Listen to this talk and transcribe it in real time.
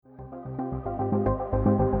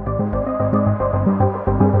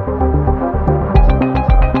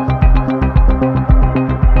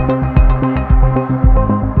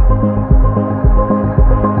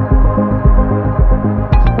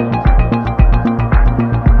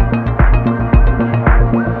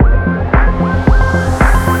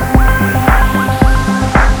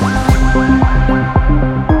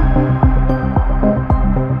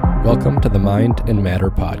Mind and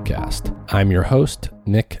Matter podcast. I'm your host,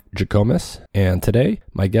 Nick Jikomes, and today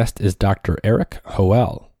my guest is Dr. Eric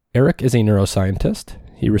Hoel. Eric is a neuroscientist.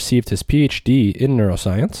 He received his PhD in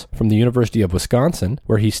neuroscience from the University of Wisconsin,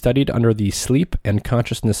 where he studied under the sleep and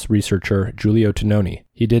consciousness researcher Giulio Tononi.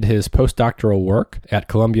 He did his postdoctoral work at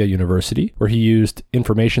Columbia University, where he used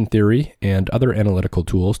information theory and other analytical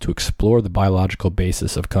tools to explore the biological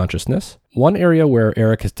basis of consciousness. One area where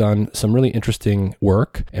Eric has done some really interesting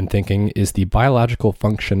work and thinking is the biological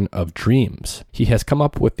function of dreams. He has come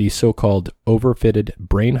up with the so-called overfitted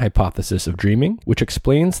brain hypothesis of dreaming, which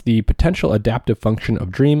explains the potential adaptive function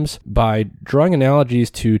of dreams by drawing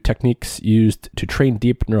analogies to techniques used to train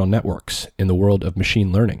deep neural networks in the world of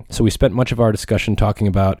machine learning. So we spent much of our discussion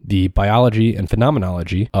talking about the biology and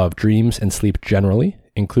phenomenology of dreams and sleep generally,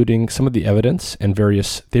 including some of the evidence and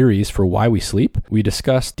various theories for why we sleep. We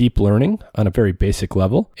discussed deep learning on a very basic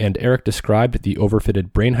level, and Eric described the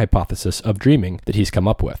overfitted brain hypothesis of dreaming that he's come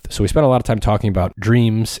up with. So we spent a lot of time talking about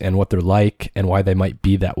dreams and what they're like and why they might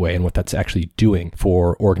be that way and what that's actually doing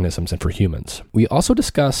for organisms and for humans. We also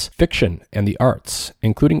discuss fiction and the arts,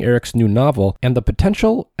 including Eric's new novel and the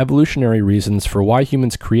potential evolutionary reasons for why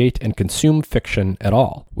humans create and consume fiction at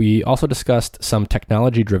all. We also discussed some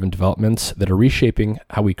technology-driven developments that are reshaping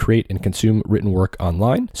how we create and consume written work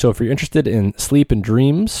online. So if you're interested in sleep and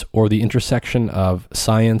dreams or the intersection of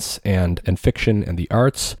science and fiction and the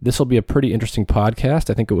arts, this will be a pretty interesting podcast.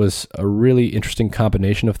 I think it was a really interesting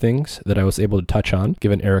combination of things that I was able to touch on,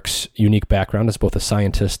 given Eric's unique background as both a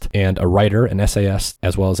scientist and a writer, an essayist,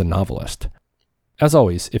 as well as a novelist. As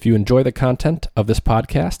always, if you enjoy the content of this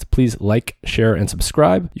podcast, please like, share, and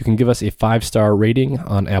subscribe. You can give us a 5-star rating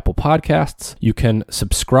on Apple Podcasts. You can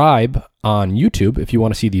subscribe on YouTube if you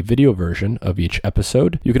want to see the video version of each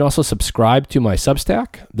episode. You can also subscribe to my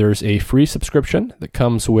Substack. There's a free subscription that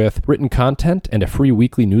comes with written content and a free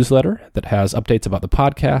weekly newsletter that has updates about the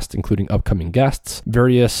podcast, including upcoming guests,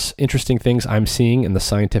 various interesting things I'm seeing in the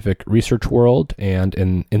scientific research world and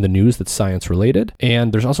in the news that's science related.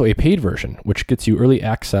 And there's also a paid version, which gets you early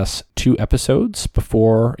access to episodes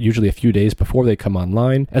usually a few days before they come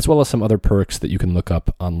online, as well as some other perks that you can look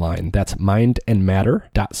up online. That's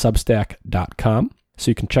mindandmatter.substack.com.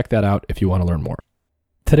 So you can check that out if you want to learn more.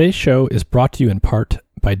 Today's show is brought to you in part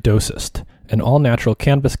by Dosist, an all-natural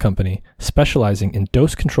cannabis company specializing in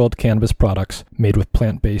dose-controlled cannabis products made with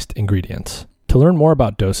plant-based ingredients. To learn more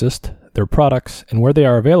about Dosist, their products, and where they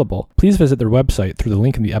are available, please visit their website through the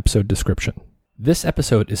link in the episode description. This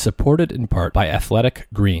episode is supported in part by Athletic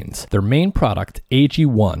Greens. Their main product,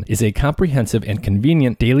 AG1, is a comprehensive and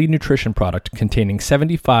convenient daily nutrition product containing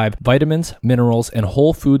 75 vitamins, minerals, and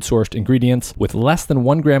whole food-sourced ingredients with less than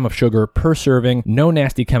 1 gram of sugar per serving, no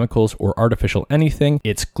nasty chemicals or artificial anything.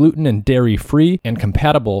 It's gluten and dairy-free and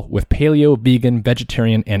compatible with paleo, vegan,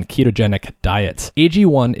 vegetarian, and ketogenic diets.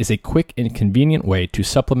 AG1 is a quick and convenient way to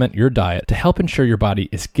supplement your diet to help ensure your body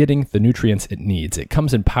is getting the nutrients it needs. It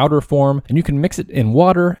comes in powder form, and you can mix it in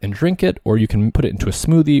water and drink it, or you can put it into a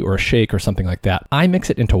smoothie or a shake or something like that. I mix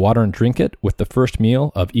it into water and drink it with the first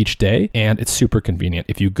meal of each day, and it's super convenient.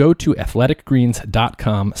 If you go to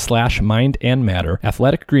athleticgreens.com/mindandmatter,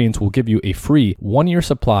 Athletic Greens will give you a free 1-year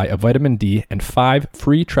supply of vitamin D and 5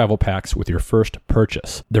 free travel packs with your first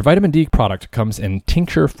purchase. Their vitamin D product comes in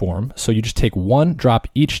tincture form, so you just take 1 drop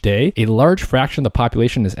each day. A large fraction of the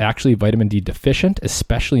population is actually vitamin D deficient,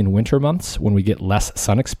 especially in winter months when we get less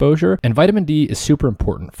sun exposure, and vitamin D is super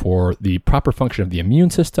important for the proper function of the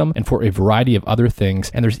immune system and for a variety of other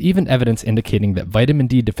things. And there's even evidence indicating that vitamin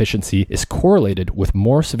D deficiency is correlated with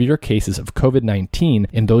more severe cases of COVID-19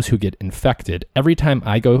 in those who get infected. Every time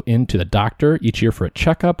I go into the doctor each year for a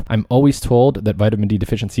checkup, I'm always told that vitamin D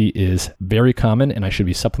deficiency is very common and I should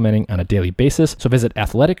be supplementing on a daily basis. So visit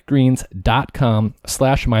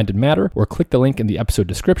athleticgreens.com/mindandmatter or click the link in the episode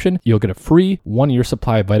description. You'll get a free 1-year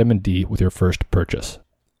supply of vitamin D with your first purchase.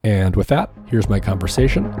 And with that, here's my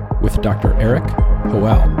conversation with Dr. Eric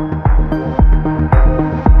Hoel.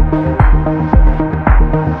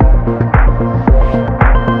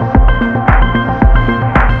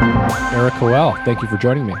 Eric Hoel, thank you for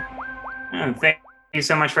joining me. Thank you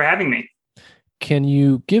so much for having me. Can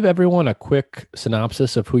you give everyone a quick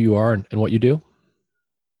synopsis of who you are and what you do?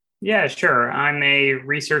 Yeah, sure. I'm a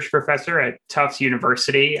research professor at Tufts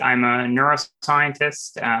University. I'm a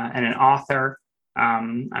neuroscientist and an author.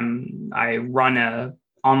 I run an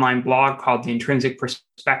online blog called The Intrinsic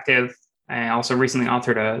Perspective. I also recently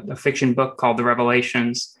authored a fiction book called The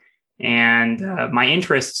Revelations. And my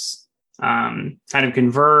interests kind of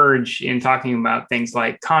converge in talking about things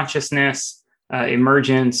like consciousness,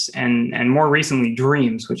 emergence, and more recently,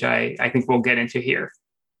 dreams, which I think we'll get into here.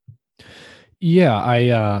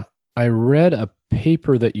 Yeah, I read a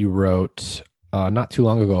paper that you wrote not too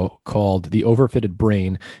long ago called The Overfitted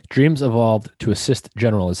Brain: Dreams Evolved to Assist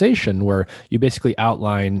Generalization, where you basically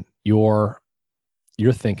outline your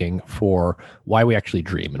thinking for why we actually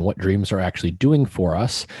dream and what dreams are actually doing for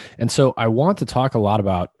us. And so I want to talk a lot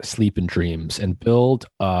about sleep and dreams and build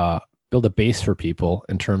a base for people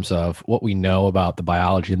in terms of what we know about the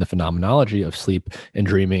biology and the phenomenology of sleep and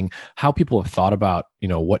dreaming, how people have thought about,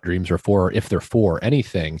 what dreams are for, or if they're for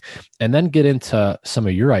anything, and then get into some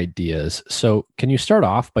of your ideas. So can you start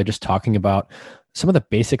off by just talking about some of the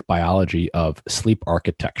basic biology of sleep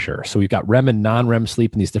architecture? So we've got REM and non-REM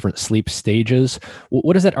sleep and these different sleep stages.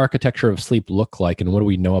 What does that architecture of sleep look like, and what do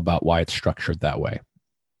we know about why it's structured that way?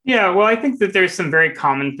 Yeah, well, I think that there's some very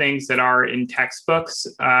common things that are in textbooks,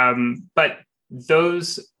 but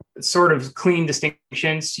those sort of clean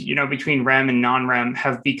distinctions, between REM and non-REM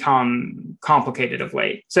have become complicated of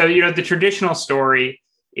late. So, the traditional story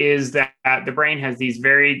is that the brain has these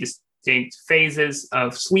very distinct phases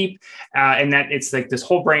of sleep, and that it's like this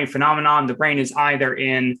whole brain phenomenon. The brain is either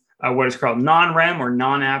in what is called non-REM or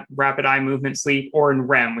non-rapid eye movement sleep, or in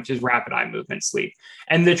REM, which is rapid eye movement sleep.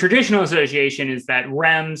 And the traditional association is that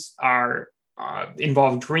REMs are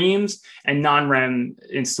involve dreams, and non-REM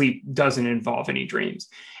in sleep doesn't involve any dreams.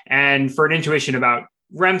 And for an intuition about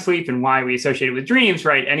REM sleep and why we associate it with dreams,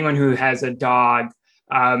 right? Anyone who has a dog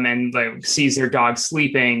and sees their dog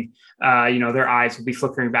sleeping, their eyes will be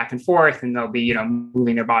flickering back and forth, and they'll be,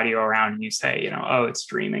 moving their body around, and you say, oh, it's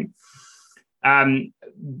dreaming.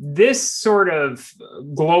 This sort of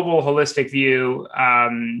global holistic view,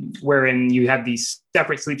 wherein you have these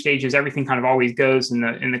separate sleep stages, everything kind of always goes in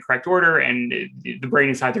the correct order, and the brain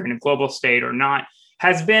is either in a global state or not,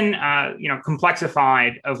 has been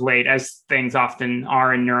complexified of late, as things often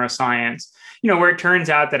are in neuroscience. Where it turns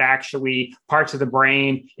out that actually parts of the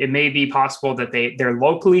brain, it may be possible that they're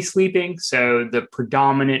locally sleeping. So the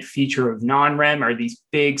predominant feature of non-REM are these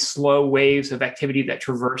big, slow waves of activity that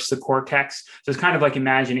traverse the cortex. So it's kind of like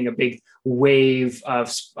imagining a big wave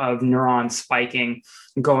of neurons spiking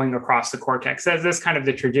going across the cortex. That's kind of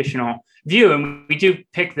the traditional view. And we do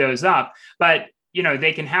pick those up, but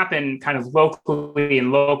they can happen kind of locally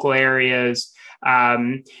in local areas.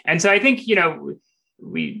 And so I think,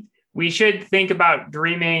 we should think about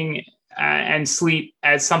dreaming and sleep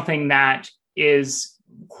as something that is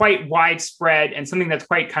quite widespread and something that's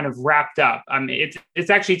quite kind of wrapped up. It's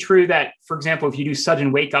actually true that, for example, if you do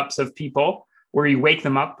sudden wake ups of people where you wake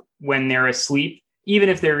them up when they're asleep, even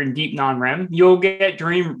if they're in deep non-REM, you'll get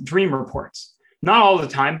dream reports. Not all the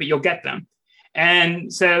time, but you'll get them.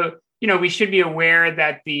 And so, we should be aware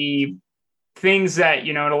that the things that, an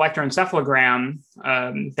electroencephalogram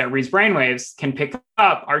that reads brainwaves can pick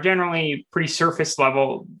up are generally pretty surface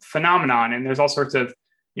level phenomenon. And there's all sorts of,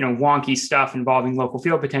 wonky stuff involving local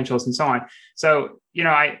field potentials and so on. So,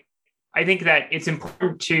 I think that it's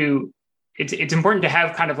important to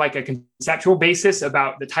have kind of like a conceptual basis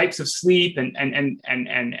about the types of sleep and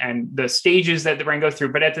the stages that the brain goes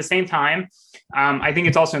through. But at the same time, I think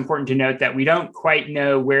it's also important to note that we don't quite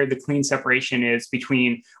know where the clean separation is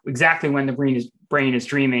between exactly when the brain is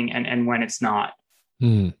dreaming and when it's not.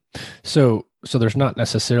 So there's not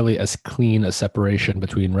necessarily as clean a separation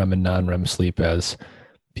between REM and non-REM sleep as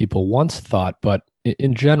people once thought, but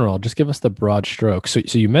in general, just give us the broad strokes.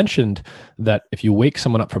 So you mentioned that if you wake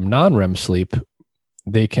someone up from non-REM sleep,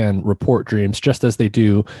 they can report dreams just as they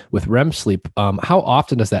do with REM sleep. How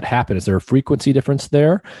often does that happen? Is there a frequency difference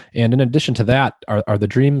there? And in addition to that, are the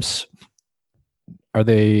dreams, do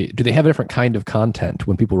they have a different kind of content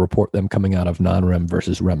when people report them coming out of non-REM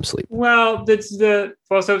versus REM sleep? Well,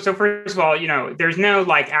 so first of all, there's no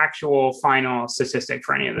like actual final statistic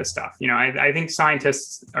for any of this stuff. I think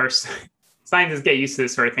scientists get used to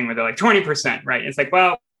this sort of thing where they're like 20%, right? It's like,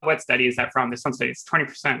 well, what study is that from? There's some studies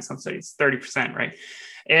 20%, some studies 30%, right?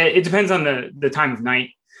 It depends on the time of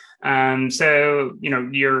night. So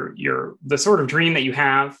the sort of dream that you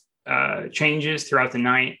have changes throughout the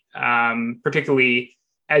night, particularly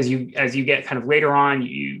as you get kind of later on.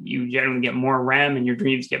 You generally get more REM, and your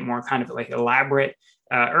dreams get more kind of like elaborate.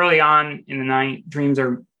 Early on in the night, dreams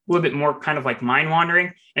are a little bit more kind of like mind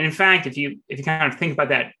wandering. And in fact, if you kind of think about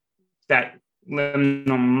that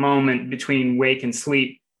liminal moment between wake and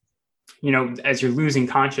sleep, as you're losing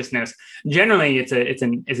consciousness, generally it's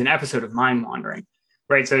an episode of mind wandering,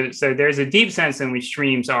 right? So there's a deep sense in which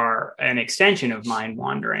dreams are an extension of mind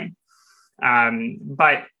wandering,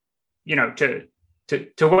 but to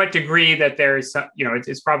what degree that there's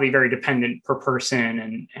it's probably very dependent per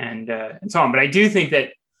person and so on. But I do think that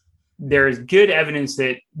there's good evidence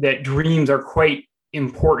that dreams are quite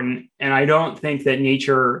important, and I don't think that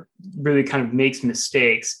nature really kind of makes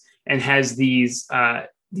mistakes and has these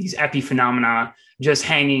epiphenomena just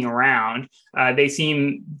hanging around. They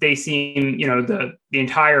seem, the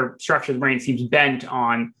entire structure of the brain seems bent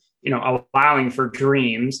on, allowing for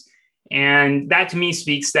dreams. And that to me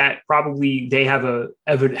speaks that probably they have an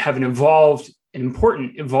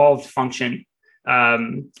important evolved function,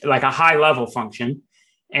 like a high level function.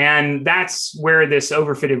 And that's where this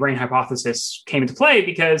overfitted brain hypothesis came into play,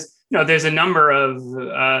 because, there's a number of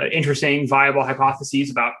interesting, viable hypotheses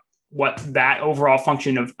about what that overall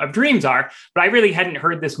function of dreams are. But I really hadn't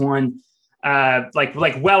heard this one like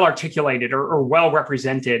well articulated or well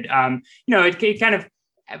represented. It kind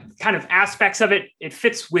of aspects of it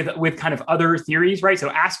fits with kind of other theories, right? So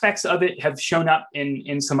aspects of it have shown up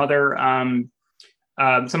in some other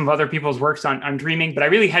some of other people's works on dreaming, but I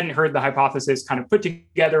really hadn't heard the hypothesis kind of put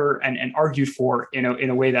together and argued for in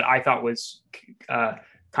a way that I thought was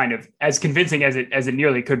kind of as convincing as it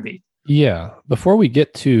nearly could be. Yeah. Before we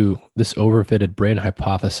get to this overfitted brain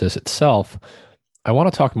hypothesis itself, I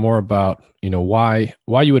want to talk more about, why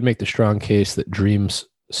you would make the strong case that dreams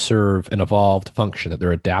serve an evolved function, that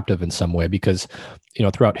they're adaptive in some way, because,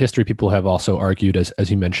 throughout history, people have also argued, as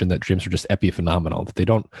you mentioned, that dreams are just epiphenomenal, that they're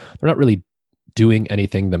not really doing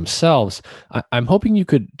anything themselves. I'm hoping you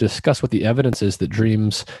could discuss what the evidence is that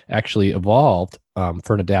dreams actually evolved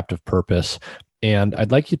for an adaptive purpose. And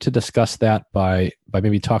I'd like you to discuss that by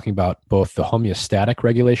maybe talking about both the homeostatic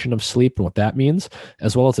regulation of sleep and what that means,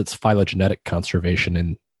 as well as its phylogenetic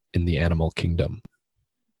conservation in the animal kingdom.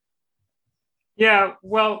 Yeah,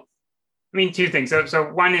 well, I mean, two things.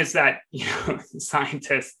 So one is that,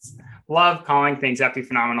 scientists love calling things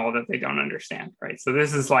epiphenomenal that they don't understand, right? So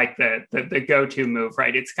this is like the go-to move,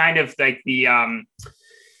 right? It's kind of like the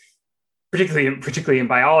particularly in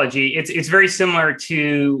biology, it's very similar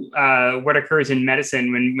to what occurs in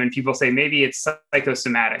medicine when people say maybe it's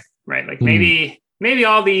psychosomatic, right? Like maybe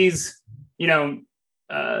all these,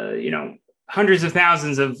 hundreds of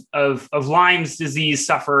thousands of Lyme's disease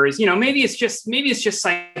sufferers, maybe it's just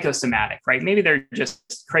psychosomatic, right? Maybe they're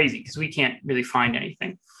just crazy because we can't really find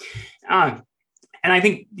anything. And I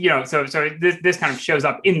think, so this kind of shows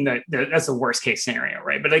up in that's the worst case scenario,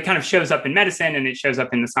 right? But it kind of shows up in medicine and it shows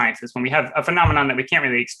up in the sciences when we have a phenomenon that we can't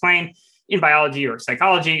really explain in biology or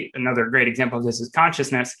psychology. Another great example of this is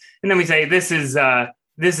consciousness. And then we say, this is an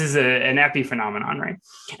epiphenomenon, right?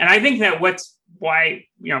 And I think that why,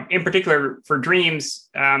 in particular for dreams,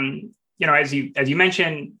 as you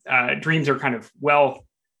mentioned, dreams are kind of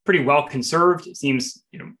pretty well conserved. It seems,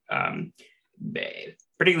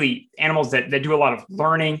 particularly animals that do a lot of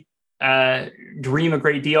learning, dream a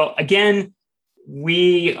great deal. Again,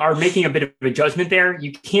 we are making a bit of a judgment there.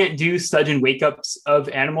 You can't do sudden wake-ups of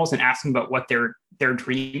animals and ask them about what they're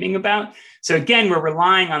dreaming about. So again, we're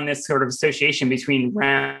relying on this sort of association between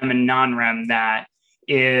REM and non-REM that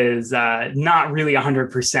is not really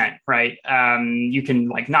 100%, right? You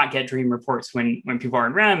can not get dream reports when people are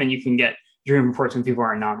in REM, and you can get dream reports when people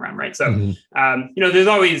are in non-REM, right? So, there's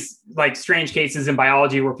always strange cases in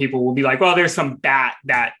biology where people will be like, well, there's some bat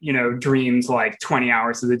that, dreams 20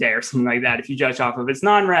 hours of the day or something like that, if you judge off of its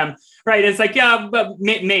non-REM, right? And it's like, yeah, but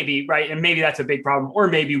maybe, right? And maybe that's a big problem. Or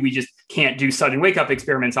maybe we just can't do sudden wake up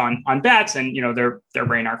experiments on bats, and, their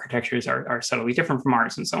brain architectures are subtly different from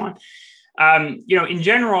ours and so on. In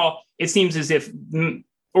general, it seems as if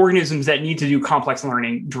organisms that need to do complex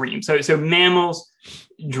learning dream. So mammals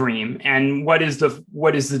dream. And what is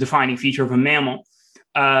the defining feature of a mammal?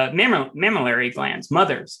 Mammillary glands,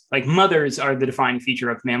 mothers. Mothers are the defining feature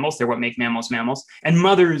of mammals. They're what make mammals mammals. And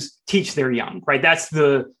mothers teach their young, right? That's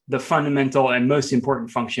the fundamental and most important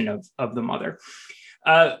function of the mother.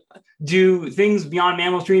 Do things beyond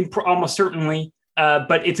mammals dream? Almost certainly.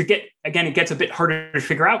 But it gets a bit harder to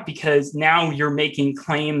figure out, because now you're making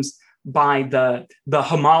claims by the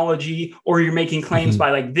homology, or you're making claims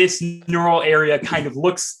by this neural area kind of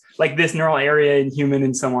looks like this neural area in human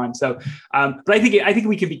and so on. So, but I think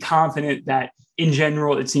we can be confident that in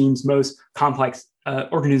general, it seems most complex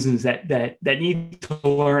organisms that need to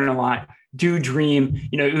learn a lot do dream.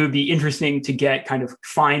 It would be interesting to get kind of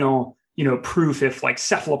final proof if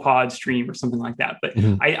cephalopods dream or something like that. But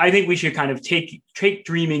I think we should kind of take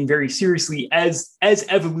dreaming very seriously as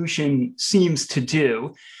evolution seems to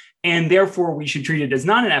do. And therefore we should treat it as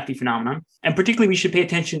not an epiphenomenon. And particularly we should pay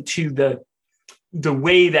attention to the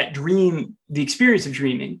way that the experience of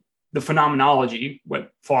dreaming, the phenomenology,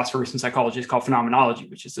 what philosophers and psychologists call phenomenology,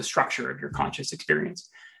 which is the structure of your conscious experience.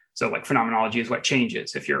 So phenomenology is what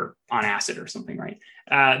changes if you're on acid or something, right?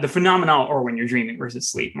 The phenomenon, or when you're dreaming versus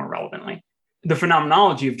sleep more relevantly, the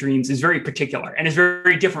phenomenology of dreams is very particular and is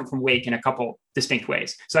very different from wake in a couple distinct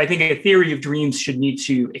ways. So I think a theory of dreams should need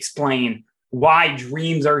to explain why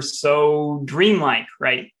dreams are so dreamlike,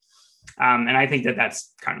 right? And I think that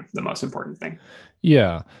that's kind of the most important thing.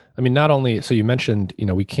 Yeah. I mean, not only, so you mentioned,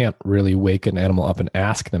 we can't really wake an animal up and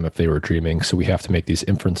ask them if they were dreaming. So we have to make these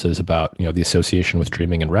inferences about, the association with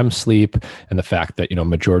dreaming and REM sleep, and the fact that,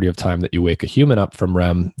 majority of time that you wake a human up from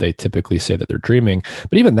REM, they typically say that they're dreaming.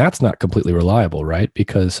 But even that's not completely reliable, right?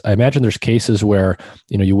 Because I imagine there's cases where,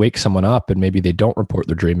 you wake someone up and maybe they don't report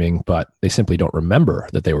they're dreaming, but they simply don't remember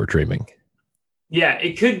that they were dreaming. Yeah,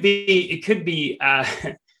 it could be,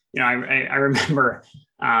 I remember,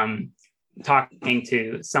 talking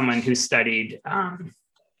to someone who studied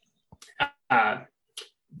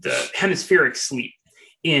the hemispheric sleep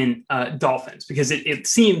in dolphins, because it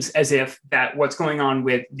seems as if that what's going on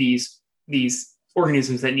with these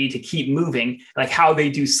organisms that need to keep moving, like how they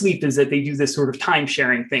do sleep, is that they do this sort of time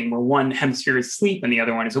sharing thing where one hemisphere is asleep and the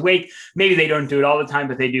other one is awake. Maybe they don't do it all the time,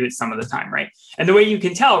 but they do it some of the time, right? And the way you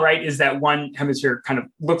can tell, right, is that one hemisphere kind of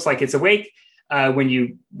looks like it's awake when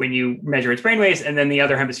you measure its brainwaves, and then the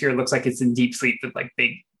other hemisphere looks like it's in deep sleep with like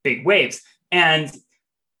big waves. And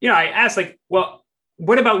I asked, like, well,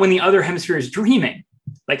 what about when the other hemisphere is dreaming?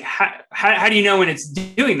 Like, how do you know when it's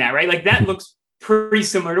doing that, right? Like, that looks pretty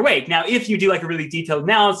similar to wake. Now, if you do like a really detailed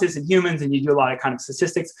analysis in humans and you do a lot of kind of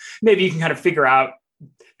statistics, maybe you can kind of figure out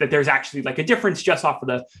that there's actually like a difference just off of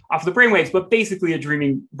the brainwaves. But basically, a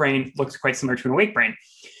dreaming brain looks quite similar to an awake brain.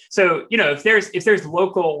 So, if there's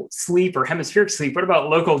local sleep or hemispheric sleep, what about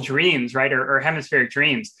local dreams, right? Or hemispheric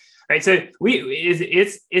dreams, right? So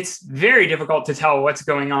it's very difficult to tell what's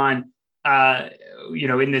going on,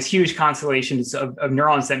 in this huge constellation of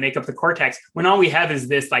neurons that make up the cortex, when all we have is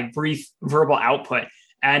this like brief verbal output.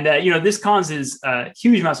 And, this causes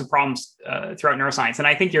huge amounts of problems throughout neuroscience. And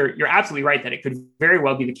I think you're absolutely right that it could very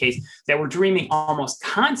well be the case that we're dreaming almost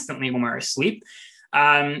constantly when we're asleep.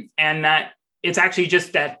 And that it's actually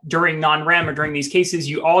just that during non-REM or during these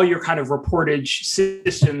cases, all your kind of reportage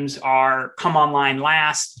systems come online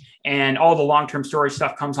last, and all the long-term storage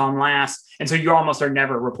stuff comes on last. And so you almost are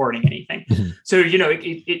never reporting anything. Mm-hmm. So,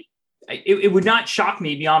 it would not shock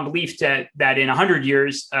me beyond belief that in 100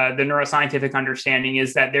 years, the neuroscientific understanding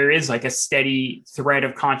is that there is like a steady thread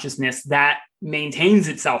of consciousness that maintains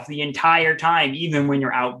itself the entire time, even when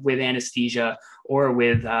you're out with anesthesia or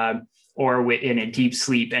in a deep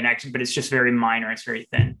sleep, but it's just very minor. It's very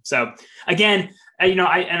thin. So again,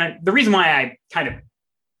 the reason why I kind of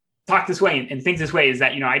talk this way and think this way is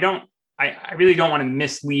that, I really don't want to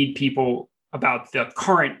mislead people about the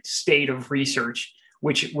current state of research,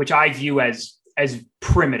 which I view as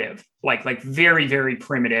primitive, like very, very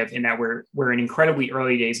primitive, in that we're in incredibly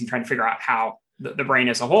early days in trying to figure out how the brain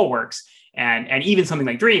as a whole works. And even something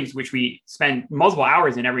like dreams, which we spend multiple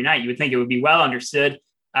hours in every night, you would think it would be well understood,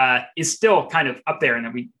 is still kind of up there, and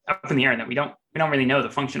that up in the air, and that we don't really know the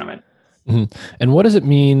function of it. Mm-hmm. And what does it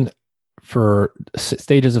mean for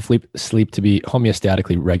stages of sleep to be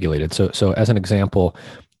homeostatically regulated? So as an example,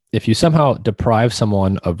 if you somehow deprive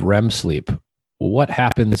someone of REM sleep, what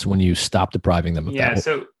happens when you stop depriving them of that? Yeah.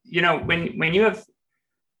 So, when you have,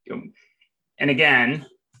 and again,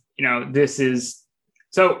 this is,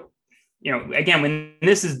 so, again, when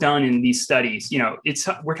this is done in these studies,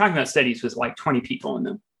 we're talking about studies with like 20 people in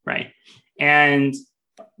them, right? And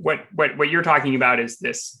what you're talking about is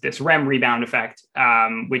this REM rebound effect,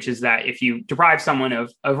 which is that if you deprive someone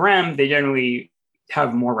of REM, they generally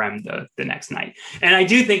have more REM the next night. And I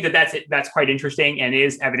do think that's quite interesting, and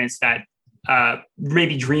is evidence that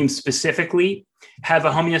maybe dreams specifically have a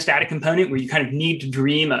homeostatic component where you kind of need to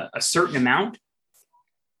dream a certain amount,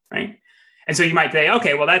 right? And so you might say,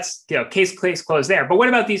 okay, well, that's, case closed there. But what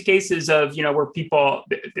about these cases of, where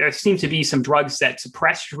there seems to be some drugs that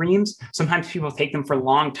suppress dreams. Sometimes people take them for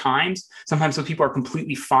long times. Sometimes when people are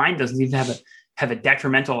completely fine, doesn't even have a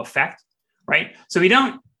detrimental effect, right? So we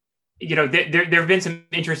don't, there have been some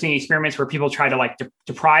interesting experiments where people try to like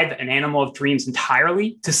deprive an animal of dreams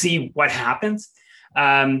entirely to see what happens.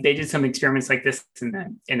 They did some experiments like this in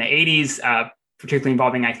the 80s, particularly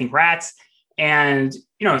involving, I think, rats. And,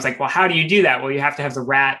 it's like, well, how do you do that? Well, you have to have the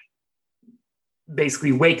rat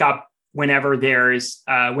basically wake up whenever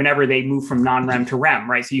they move from non-REM to REM,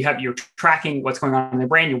 right? So you're tracking what's going on in the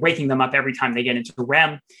brain. You're waking them up every time they get into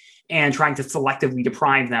REM, and trying to selectively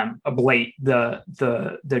deprive them, ablate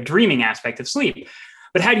the dreaming aspect of sleep.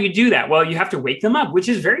 But how do you do that? Well, you have to wake them up, which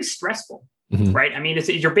is very stressful, mm-hmm. right? I mean,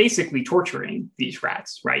 you're basically torturing these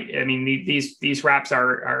rats, right? I mean, these rats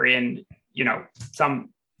are in, some.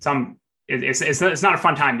 It's not a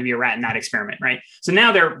fun time to be a rat in that experiment, right? So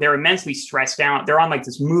now they're immensely stressed out. They're on like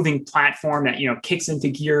this moving platform that kicks into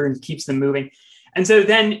gear and keeps them moving. And so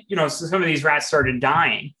then so some of these rats started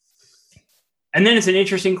dying. And then it's an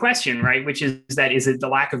interesting question, right? Which is that, is it the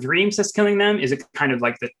lack of dreams that's killing them? Is it kind of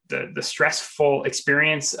like the stressful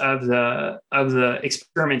experience of the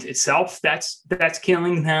experiment itself that's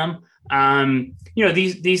killing them?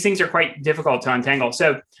 These things are quite difficult to untangle.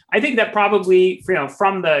 So I think that probably,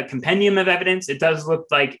 from the compendium of evidence, it does look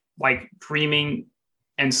like dreaming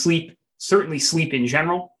and sleep, certainly sleep in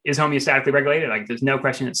general, is homeostatically regulated. Like, there's no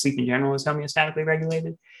question that sleep in general is homeostatically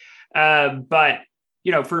regulated. But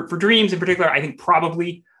for dreams in particular, I think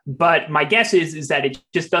probably, but my guess is that it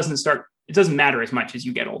just it doesn't matter as much as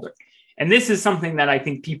you get older. And this is something that I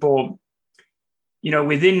think people,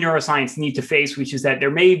 within neuroscience need to face, which is that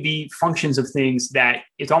there may be functions of things that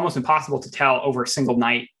it's almost impossible to tell over a single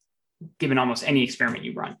night, given almost any experiment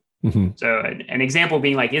you run. Mm-hmm. So an example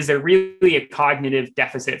being like, is there really a cognitive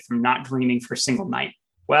deficit from not dreaming for a single night?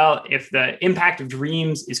 Well, if the impact of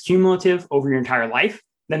dreams is cumulative over your entire life,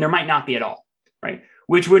 then there might not be at all, right?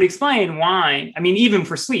 Which would explain why, even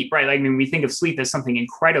for sleep, right? We think of sleep as something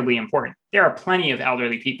incredibly important. There are plenty of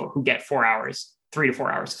elderly people who get 3 to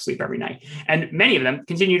 4 hours of sleep every night. And many of them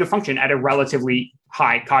continue to function at a relatively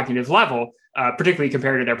high cognitive level, particularly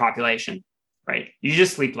compared to their population, right? You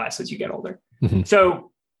just sleep less as you get older. Mm-hmm. So,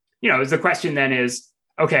 the question then is,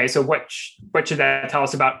 okay, so what should that tell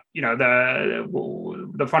us about,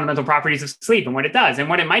 the fundamental properties of sleep and what it does? And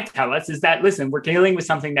what it might tell us is that, listen, we're dealing with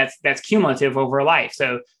something that's cumulative over a life.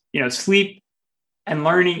 So, sleep and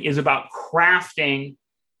learning is about crafting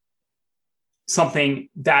something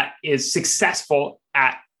that is successful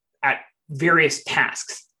at various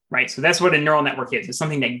tasks, right? So that's what a neural network is. It's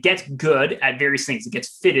something that gets good at various things. It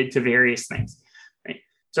gets fitted to various things, right?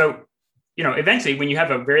 So, eventually when you have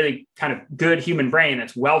a very kind of good human brain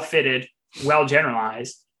that's well fitted, well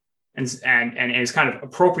generalized, and is kind of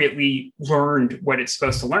appropriately learned what it's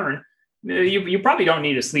supposed to learn, you probably don't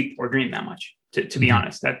need to sleep or dream that much, to be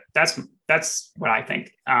honest. That's what I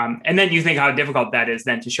think. And then you think how difficult that is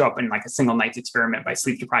then to show up in like a single night's experiment by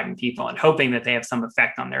sleep depriving people and hoping that they have some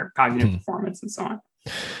effect on their cognitive performance and so on.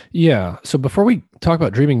 Yeah. So before we talk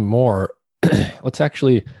about dreaming more, let's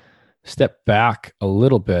actually step back a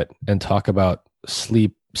little bit and talk about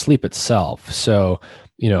sleep itself. So,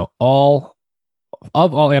 all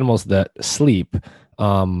animals that sleep,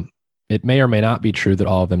 it may or may not be true that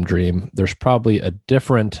all of them dream. There's probably a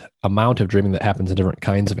different amount of dreaming that happens in different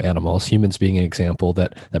kinds of animals, humans being an example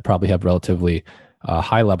that probably have relatively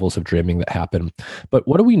high levels of dreaming that happen. But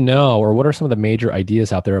what do we know, or what are some of the major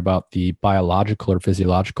ideas out there about the biological or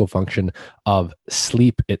physiological function of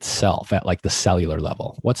sleep itself at like the cellular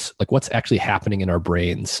level? What's actually happening in our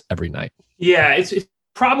brains every night? Yeah, it's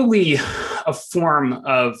probably a form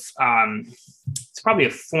of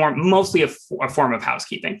mostly a form of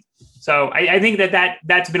housekeeping. So I think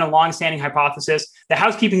that's been a long-standing hypothesis. The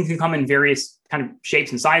housekeeping can come in various kind of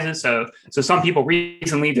shapes and sizes. So some people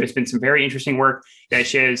recently, there's been some very interesting work that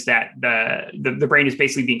shows that the brain is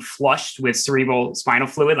basically being flushed with cerebral spinal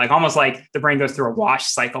fluid, like almost like the brain goes through a wash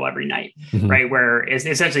cycle every night, mm-hmm. right? Where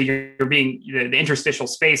essentially the interstitial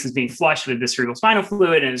space is being flushed with the cerebral spinal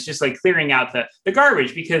fluid, and it's just like clearing out the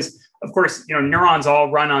garbage, because of course, neurons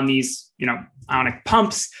all run on these, ionic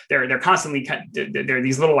pumps. They're constantly, they're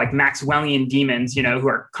these little like Maxwellian demons, who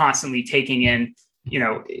are constantly taking in,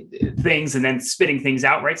 things and then spitting things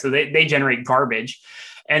out, right? So they generate garbage.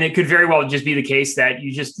 And it could very well just be the case that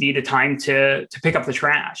you just need a time to pick up the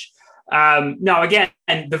trash. Now, again,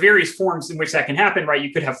 and the various forms in which that can happen, right?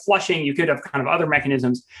 You could have flushing, you could have kind of other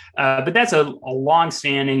mechanisms, but that's a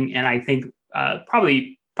long-standing, and I think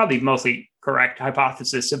probably mostly correct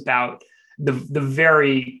hypothesis about the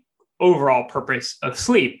very overall purpose of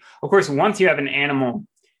sleep. Of course, once you have an animal,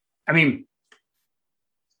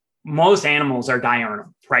 most animals are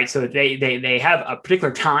diurnal, right? So they have a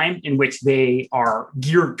particular time in which they are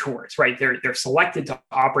geared towards, right? They're selected to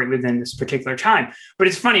operate within this particular time. But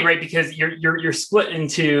it's funny, right? Because you're split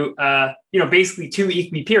into basically two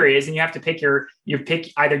equal periods, and you have to pick you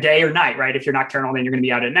pick either day or night, right? If you're nocturnal, then you're going to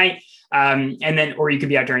be out at night, or you could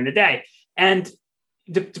be out during the day. And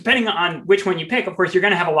depending on which one you pick, of course, you're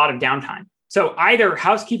going to have a lot of downtime. So either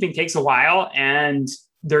housekeeping takes a while and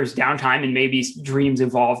there's downtime and maybe dreams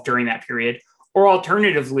evolve during that period, or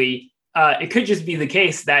alternatively, it could just be the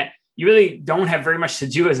case that you really don't have very much to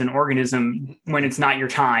do as an organism when it's not your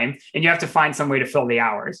time, and you have to find some way to fill the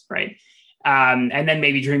hours, right? And then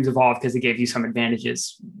maybe dreams evolve because it gave you some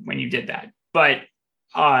advantages when you did that. But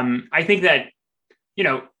I think that,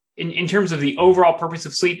 in terms of the overall purpose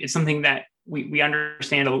of sleep, it's something that we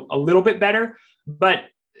understand a little bit better, but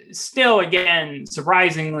still, again,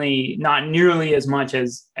 surprisingly, not nearly as much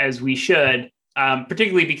as we should,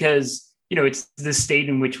 particularly because, it's the state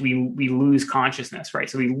in which we lose consciousness, right?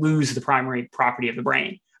 So we lose the primary property of the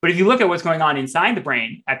brain. But if you look at what's going on inside the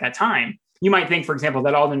brain at that time, you might think, for example,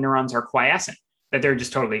 that all the neurons are quiescent, that they're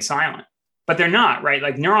just totally silent. But they're not, right?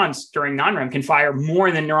 Like neurons during non-REM can fire more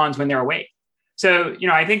than neurons when they're awake. So,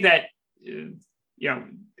 I think that,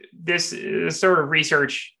 this sort of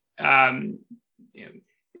research,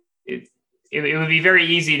 it would be very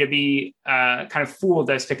easy to be kind of fooled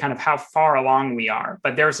as to kind of how far along we are.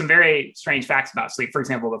 But there are some very strange facts about sleep. For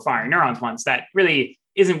example, the firing neurons ones that really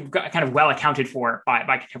isn't kind of well accounted for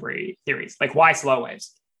by contemporary theories. Like, why slow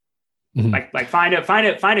waves? Mm-hmm. Like find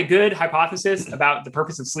a good hypothesis about the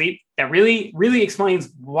purpose of sleep that really, really explains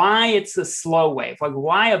why it's a slow wave. Like,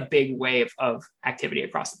 why a big wave of activity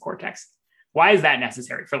across the cortex? Why is that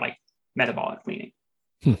necessary for like metabolic cleaning?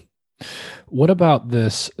 What about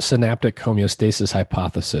this synaptic homeostasis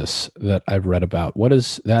hypothesis that I've read about? What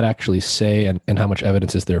does that actually say, and how much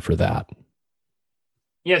evidence is there for that?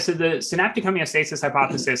 Yeah, so the synaptic homeostasis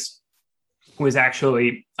hypothesis was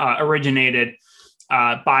actually originated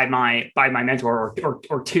by my mentor,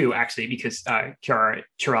 or two actually, because Chiara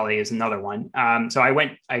Chiarelli is another one. So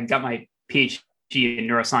I got my PhD in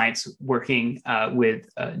neuroscience working with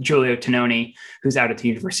Giulio Tononi, who's out at the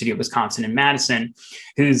University of Wisconsin in Madison,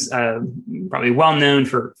 who's probably well known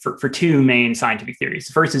for two main scientific theories.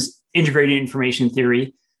 The first is integrated information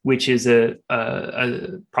theory, which is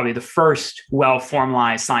probably the first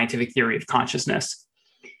well-formalized scientific theory of consciousness.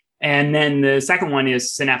 And then the second one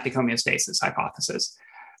is synaptic homeostasis hypothesis,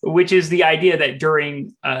 which is the idea that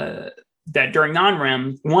during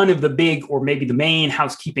non-REM, one of the big, or maybe the main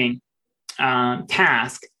housekeeping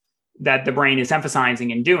task that the brain is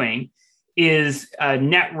emphasizing and doing is a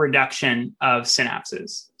net reduction of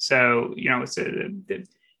synapses. So,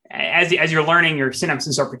 as you're learning, your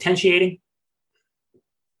synapses are potentiating.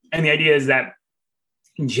 And the idea is that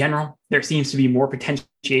in general, there seems to be more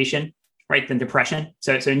potentiation, right, than depression.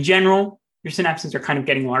 So in general, your synapses are kind of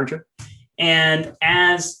getting larger. And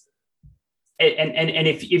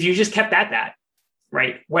if you just kept at that,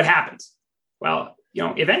 right, what happens? Well,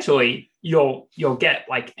 eventually you'll get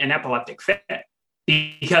like an epileptic fit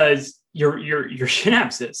because your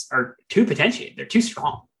synapses are too potentiated. They're too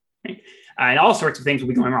strong, right? And all sorts of things will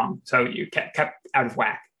be going wrong. So you kept out of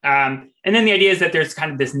whack. And then the idea is that there's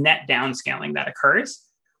kind of this net downscaling that occurs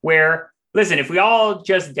where, listen, if we all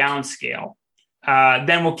just downscale,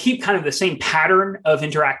 then we'll keep kind of the same pattern of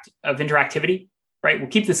interactivity, right? We'll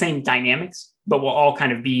keep the same dynamics, but we'll all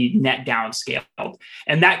kind of be net downscaled.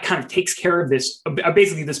 And that kind of takes care of this,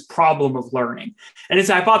 basically this problem of learning. And it's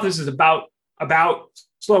a hypothesis about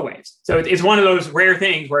slow waves. So it's one of those rare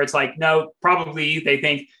things where it's like, no, probably they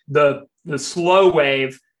think the slow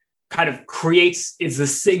wave kind of is the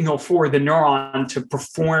signal for the neuron to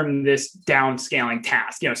perform this downscaling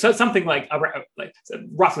task, so something like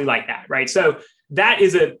roughly like that, right? So that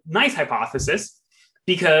is a nice hypothesis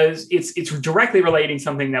because it's directly relating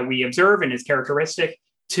something that we observe and is characteristic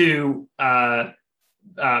to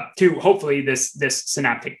hopefully this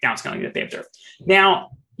synaptic downscaling that they observe.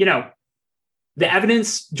 Now, the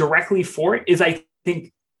evidence directly for it is, I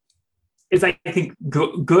think,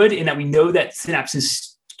 good in that we know that synapses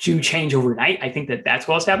do change overnight. I think that that's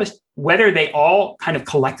well established. Whether they all kind of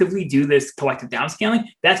collectively do this collective downscaling,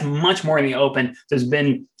 that's much more in the open. There's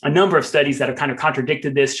been a number of studies that have kind of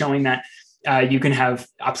contradicted this, showing that you can have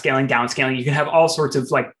upscaling, downscaling. You can have all sorts of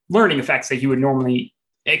like learning effects that you would normally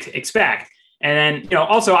expect. And then,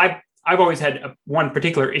 also I've always had one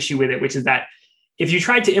particular issue with it, which is that if you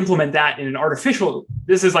tried to implement that in an artificial,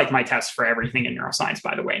 this is like my test for everything in neuroscience,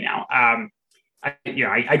 by the way, now.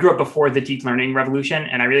 I grew up before the deep learning revolution,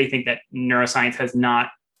 and I really think that neuroscience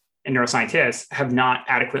and neuroscientists have not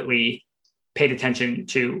adequately paid attention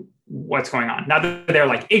to what's going on. Not that they're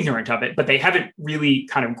like ignorant of it, but they haven't really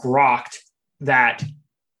kind of grokked that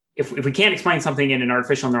if we can't explain something in an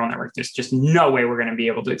artificial neural network, there's just no way we're going to be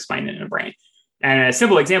able to explain it in a brain. And a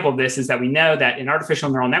simple example of this is that we know that in artificial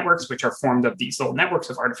neural networks, which are formed of these little networks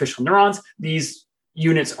of artificial neurons, these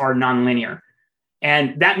units are nonlinear.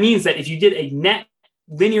 And that means that if you did a net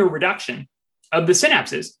linear reduction of the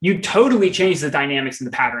synapses, you totally change the dynamics and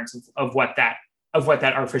the patterns of what that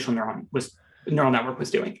artificial neural network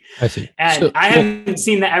was doing. I see. And I haven't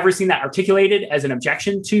ever seen that articulated as an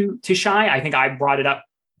objection to Shy. I think I brought it up,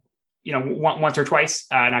 once or twice,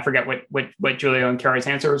 and I forget what Giulio and Chiara's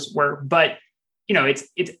answers were. But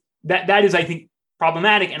it's that is, I think,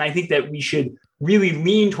 problematic, and I think that we should really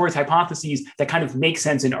lean towards hypotheses that kind of make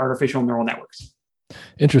sense in artificial neural networks.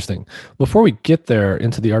 Interesting. Before we get there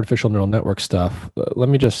into the artificial neural network stuff, let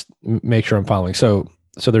me just make sure I'm following. So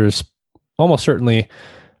there's almost certainly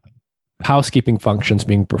housekeeping functions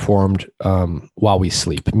being performed while we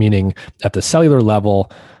sleep, meaning at the cellular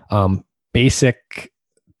level,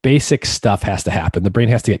 basic stuff has to happen. The brain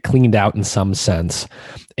has to get cleaned out in some sense.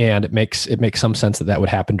 And it makes some sense that would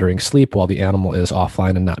happen during sleep while the animal is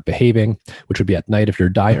offline and not behaving, which would be at night if you're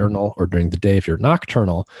diurnal, or during the day if you're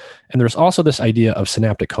nocturnal. And there's also this idea of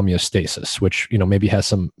synaptic homeostasis, which, maybe has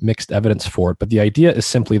some mixed evidence for it. But the idea is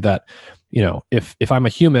simply that, if I'm a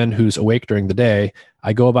human who's awake during the day,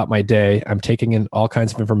 I go about my day, I'm taking in all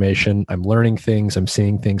kinds of information, I'm learning things, I'm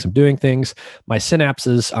seeing things, I'm doing things. My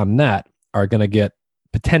synapses on that are going to get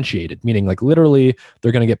potentiated, meaning like literally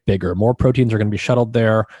they're going to get bigger. More proteins are going to be shuttled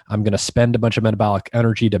there. I'm going to spend a bunch of metabolic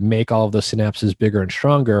energy to make all of those synapses bigger and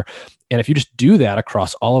stronger. And if you just do that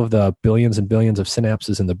across all of the billions and billions of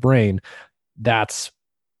synapses in the brain, that's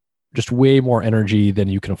just way more energy than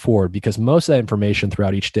you can afford, because most of that information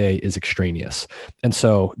throughout each day is extraneous. And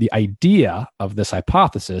so the idea of this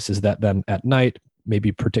hypothesis is that then at night,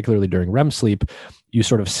 maybe particularly during REM sleep, you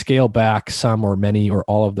sort of scale back some or many or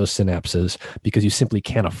all of those synapses because you simply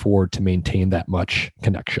can't afford to maintain that much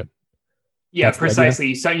connection. Yeah, that's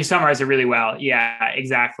precisely. So you summarize it really well. Yeah,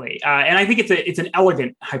 exactly. And I think it's an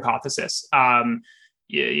elegant hypothesis.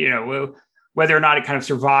 Whether or not it kind of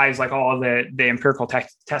survives, like all of the empirical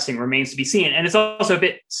testing, remains to be seen. And it's also a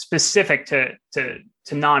bit specific to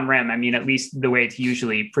non-REM. I mean, at least the way it's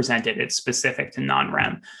usually presented, it's specific to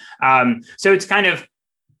non-REM. So it's kind of,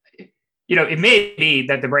 it may be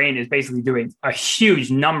that the brain is basically doing a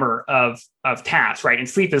huge number of tasks, right? And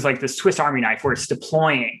sleep is like the Swiss Army knife where it's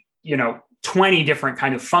deploying, 20 different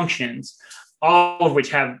kind of functions, all of which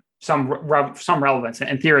have some relevance,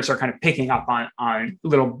 and theorists are kind of picking up on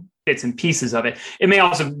little bits and pieces of it. It may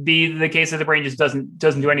also be the case that the brain just doesn't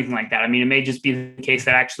do anything like that. I mean, it may just be the case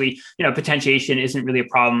that actually, potentiation isn't really a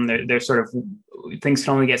problem. There's sort of things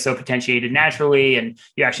can only get so potentiated naturally, and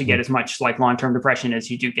you actually get as much like long-term depression as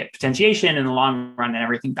you do get potentiation in the long run, and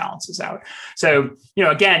everything balances out. So,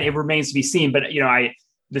 again, it remains to be seen. But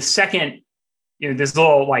this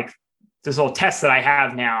little test that I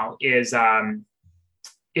have now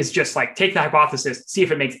is just like take the hypothesis, see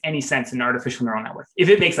if it makes any sense in an artificial neural network. If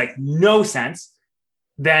it makes like no sense,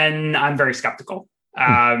 then I'm very skeptical. So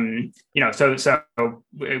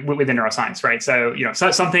within neuroscience, right? So,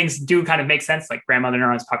 some things do kind of make sense, like grandmother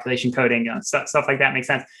neurons, population coding, stuff like that makes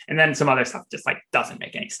sense. And then some other stuff just like doesn't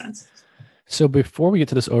make any sense. So before we get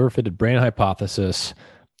to this overfitted brain hypothesis,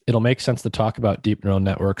 it'll make sense to talk about deep neural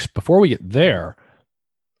networks. Before we get there,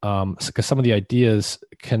 because some of the ideas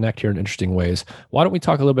connect here in interesting ways, why don't we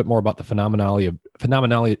talk a little bit more about the phenomenology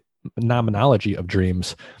of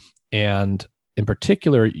dreams? And in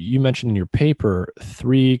particular, you mentioned in your paper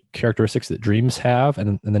 3 characteristics that dreams have,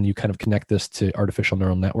 and then you kind of connect this to artificial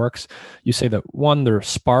neural networks. You say that 1, they're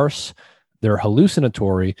sparse, they're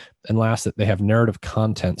hallucinatory, and last, that they have narrative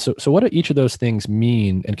content. So what do each of those things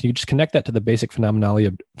mean? And can you just connect that to the basic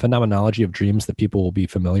phenomenology of dreams that people will be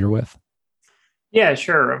familiar with? Yeah,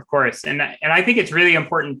 sure, of course. And I think it's really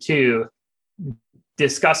important to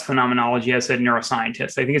discuss phenomenology as a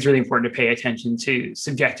neuroscientist. I think it's really important to pay attention to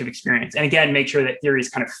subjective experience. And again, make sure that theories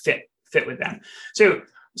kind of fit with them. So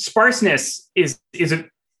sparseness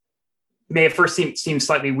may at first seem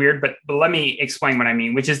slightly weird, but let me explain what I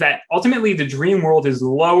mean, which is that ultimately the dream world is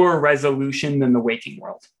lower resolution than the waking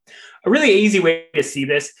world. A really easy way to see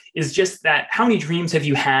this is just that how many dreams have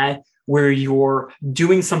you had where you're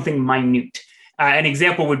doing something minute? An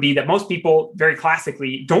example would be that most people, very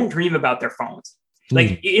classically, don't dream about their phones.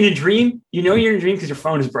 Like in a dream, you're in a dream because your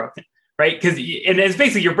phone is broken, right? And it's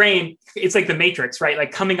basically your brain, it's like the Matrix, right?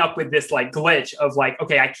 Like coming up with this like glitch of like,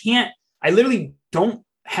 okay, I literally don't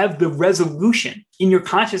have the resolution in your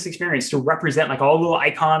conscious experience to represent like all the little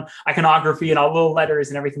iconography and all the little letters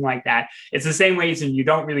and everything like that. It's the same way as you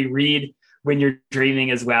don't really read when you're dreaming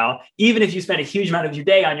as well, even if you spend a huge amount of your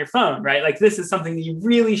day on your phone, right? Like this is something that you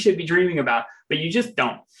really should be dreaming about, but you just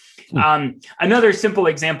don't. Another simple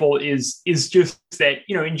example is just that,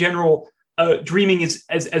 in general, dreaming is,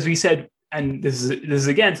 as we said, and this is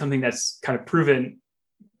again, something that's kind of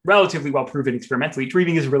relatively well proven experimentally,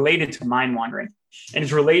 dreaming is related to mind wandering and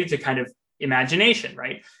is related to kind of imagination,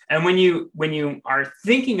 right? And when you are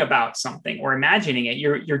thinking about something or imagining it,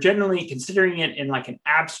 you're generally considering it in like an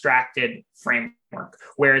abstracted framework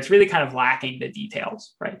where it's really kind of lacking the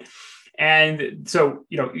details, right? And so,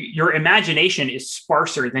 your imagination is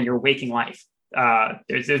sparser than your waking life.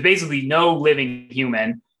 There's basically no living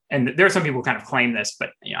human, and there are some people who kind of claim this, but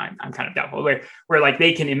I'm kind of doubtful, where like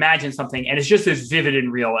they can imagine something and it's just as vivid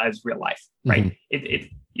and real as real life, right? Mm-hmm. If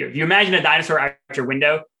you imagine a dinosaur out your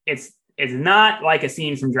window, it's It's not like a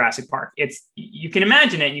scene from Jurassic Park. You can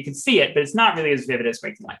imagine it, you can see it, but it's not really as vivid as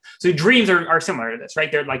waking life. So dreams are similar to this,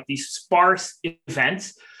 right? They're like these sparse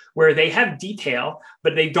events where they have detail,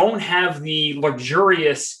 but they don't have the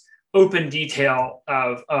luxurious open detail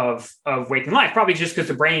of waking life, probably just because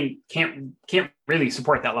the brain can't really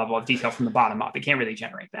support that level of detail from the bottom up. It can't really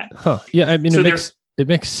generate that. Yeah, I mean, it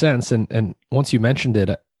makes sense. And once you mentioned it,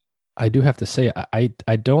 I do have to say,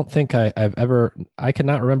 I don't think I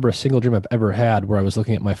cannot remember a single dream I've ever had where I was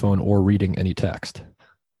looking at my phone or reading any text.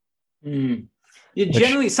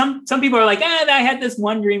 Generally, some people are like, I had this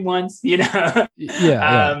one dream once, Yeah.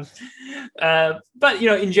 But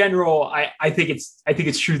in general, I think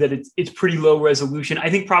it's true that it's pretty low resolution. I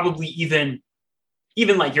think probably even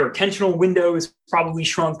like your attentional window is probably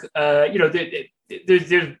shrunk.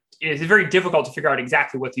 It's very difficult to figure out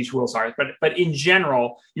exactly what these rules are, but in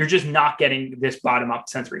general, you're just not getting this bottom-up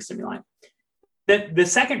sensory stimuli. The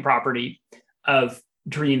second property of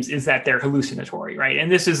dreams is that they're hallucinatory, right?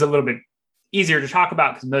 And this is a little bit easier to talk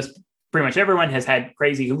about because pretty much everyone has had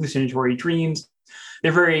crazy hallucinatory dreams.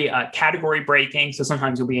 They're very category breaking. So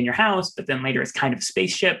sometimes you'll be in your house, but then later it's kind of a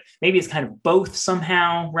spaceship. Maybe it's kind of both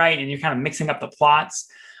somehow, right? And you're kind of mixing up the plots.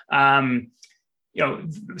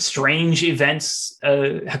 Strange events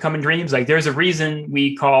come in dreams. Like there's a reason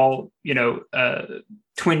we call,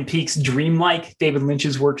 Twin Peaks dreamlike. David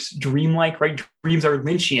Lynch's works dreamlike, right? Dreams are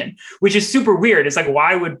Lynchian, which is super weird. It's like,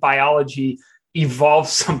 why would biology evolve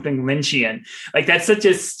something Lynchian? Like that's such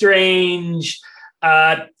a strange,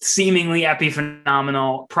 seemingly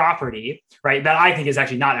epiphenomenal property, right? That I think is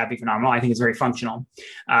actually not epiphenomenal. I think it's very functional,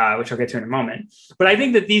 which I'll get to in a moment. But I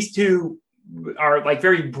think that these two are like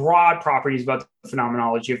very broad properties about the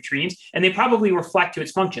phenomenology of dreams, and they probably reflect to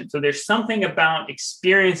its function. So there's something about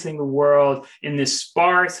experiencing the world in this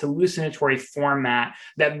sparse hallucinatory format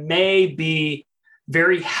that may be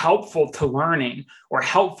very helpful to learning or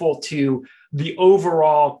helpful to the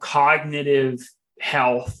overall cognitive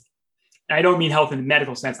health. And I don't mean health in the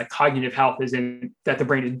medical sense, like cognitive health is in that the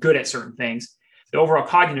brain is good at certain things, the overall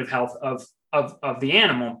cognitive health of the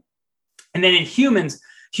animal. And then in humans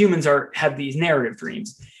have these narrative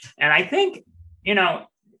dreams. And I think,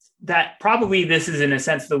 that probably this is in a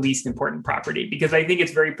sense the least important property because I think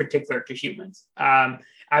it's very particular to humans. I'm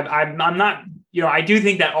not, I do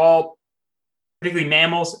think that all, particularly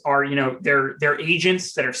mammals, are, they're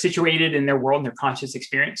agents that are situated in their world and their conscious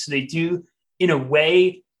experience. So they do, in a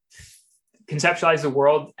way, conceptualize the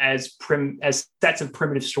world as sets of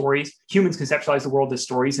primitive stories. Humans conceptualize the world as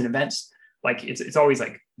stories and events. Like it's always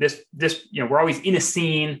like this, we're always in a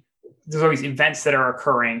scene. There's always events that are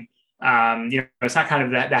occurring. It's not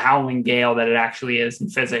kind of the howling gale that it actually is in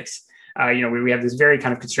physics. We have this very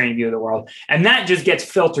kind of constrained view of the world, and that just gets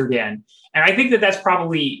filtered in. And I think that that's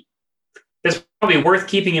probably worth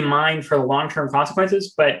keeping in mind for the long-term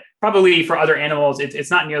consequences, but probably for other animals, it's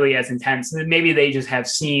not nearly as intense. Maybe they just have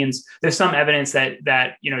scenes. There's some evidence that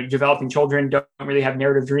developing children don't really have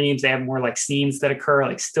narrative dreams. They have more like scenes that occur,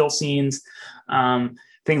 like still scenes,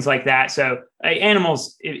 things like that. So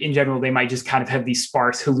animals in general, they might just kind of have these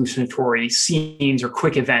sparse hallucinatory scenes or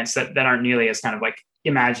quick events that aren't nearly as kind of like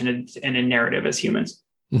imagined and in narrative as humans.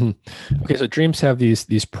 Mm-hmm. Okay, so dreams have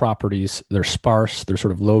these properties. They're sparse, they're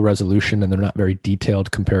sort of low resolution, and they're not very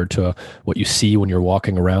detailed compared to what you see when you're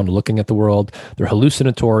walking around looking at the world. They're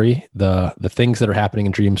hallucinatory. The things that are happening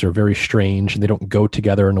in dreams are very strange, and they don't go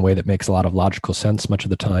together in a way that makes a lot of logical sense much of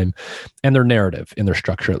the time. And they're narrative in their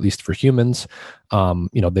structure, at least for humans.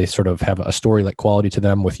 They sort of have a story-like quality to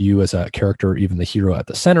them with you as a character, even the hero at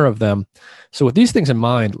the center of them. So with these things in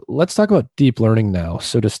mind, let's talk about deep learning now.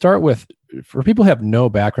 So to start with, for people who have no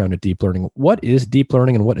background in deep learning, what is deep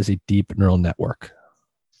learning and what is a deep neural network?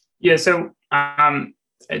 Yeah, so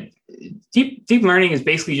deep learning is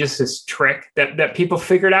basically just this trick that people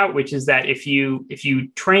figured out, which is that if you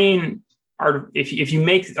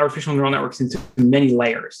make artificial neural networks into many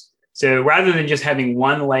layers, so rather than just having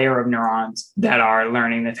one layer of neurons that are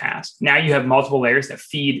learning the task, now you have multiple layers that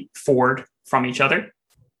feed forward from each other,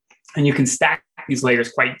 and you can stack these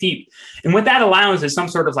layers quite deep. And what that allows is some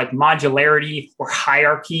sort of like modularity or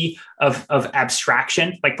hierarchy of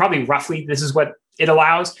abstraction. Like probably roughly, this is what it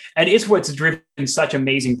allows. And it's what's driven such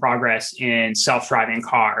amazing progress in self-driving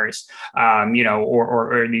cars, or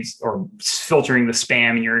filtering the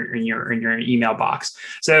spam in your email box.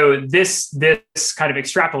 So this kind of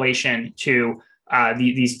extrapolation to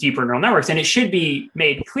these deeper neural networks, and it should be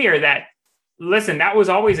made clear that, listen, that was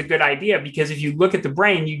always a good idea, because if you look at the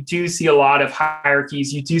brain, you do see a lot of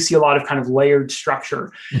hierarchies, you do see a lot of kind of layered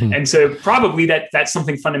structure. Mm-hmm. And so probably that's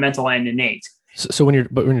something fundamental and innate. So when you're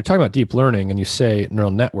talking about deep learning and you say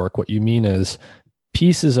neural network, what you mean is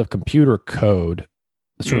pieces of computer code,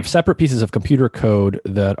 sort of separate pieces of computer code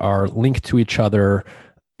that are linked to each other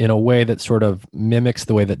in a way that sort of mimics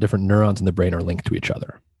the way that different neurons in the brain are linked to each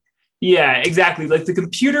other. Yeah, exactly. Like the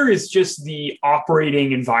computer is just the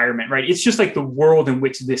operating environment, right? It's just like the world in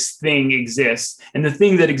which this thing exists. And the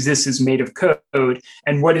thing that exists is made of code.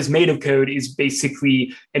 And what is made of code is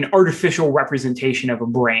basically an artificial representation of a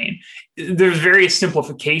brain. There's various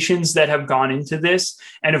simplifications that have gone into this.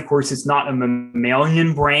 And of course, it's not a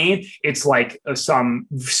mammalian brain. It's like some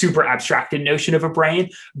super abstracted notion of a brain,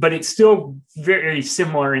 but it's still very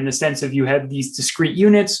similar in the sense of you have these discrete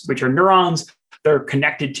units, which are neurons. They're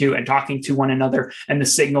connected to and talking to one another, and the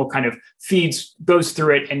signal kind of goes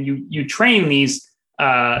through it, and you train these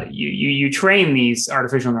you train these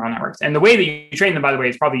artificial neural networks. And the way that you train them, by the way,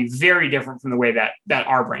 is probably very different from the way that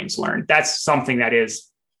our brains learn. That's something that is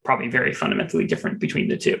probably very fundamentally different between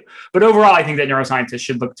the two. But overall, I think that neuroscientists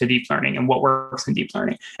should look to deep learning and what works in deep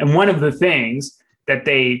learning. And one of the things that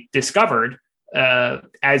they discovered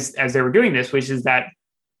as they were doing this, which is that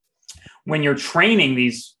when you're training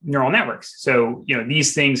these neural networks, so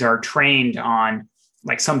these things are trained on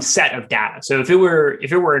like some set of data. So if it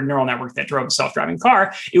were a neural network that drove a self-driving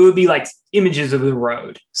car, it would be like images of the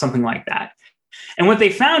road, something like that. And what they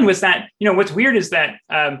found was that, what's weird is that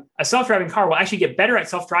a self-driving car will actually get better at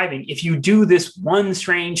self-driving if you do this one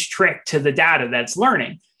strange trick to the data that's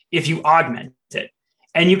learning, if you augment it.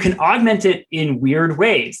 And you can augment it in weird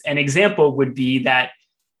ways. An example would be that,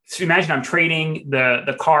 so imagine I'm training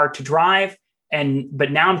the car to drive,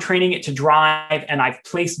 but now I'm training it to drive, and I've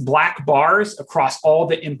placed black bars across all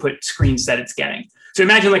the input screens that it's getting. So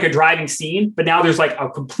imagine like a driving scene, but now there's like a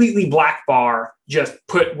completely black bar just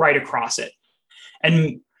put right across it.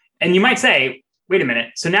 And you might say, wait a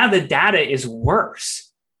minute, so now the data is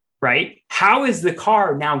worse, right? How is the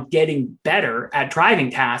car now getting better at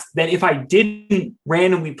driving tasks than if I didn't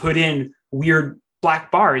randomly put in weird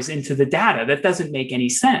black bars into the data? That doesn't make any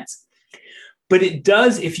sense. But it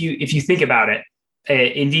does if you think about it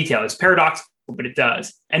in detail. It's paradoxical, but it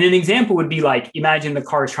does. And an example would be like, imagine the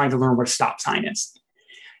car is trying to learn what a stop sign is.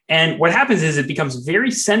 And what happens is it becomes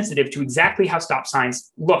very sensitive to exactly how stop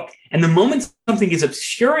signs look. And the moment something is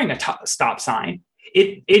obscuring a stop sign,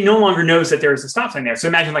 it no longer knows that there is a stop sign there. So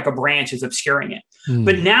imagine like a branch is obscuring it.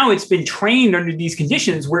 But now it's been trained under these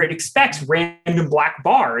conditions where it expects random black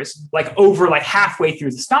bars like over like halfway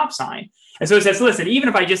through the stop sign. And so it says, listen, even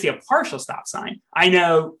if I just see a partial stop sign, I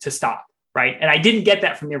know to stop, right? And I didn't get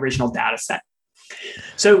that from the original data set.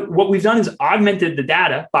 So what we've done is augmented the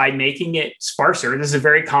data by making it sparser. This is a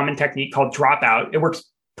very common technique called dropout. It works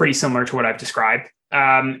pretty similar to what I've described.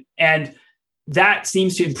 And that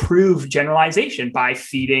seems to improve generalization by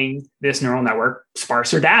feeding this neural network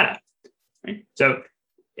sparser data. Right? So,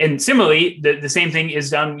 and similarly, the same thing is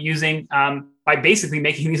done using by basically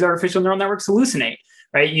making these artificial neural networks hallucinate.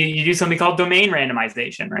 Right? You do something called domain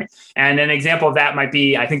randomization, right? And an example of that might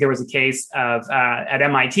be, I think there was a case of at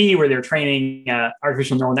MIT where they're training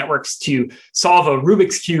artificial neural networks to solve a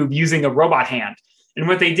Rubik's Cube using a robot hand. And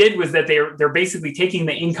what they did was that they're basically taking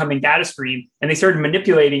the incoming data stream and they started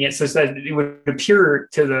manipulating it so that it would appear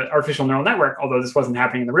to the artificial neural network, although this wasn't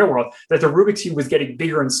happening in the real world, that the Rubik's Cube was getting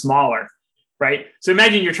bigger and smaller, right? So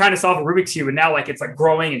imagine you're trying to solve a Rubik's Cube and now like it's like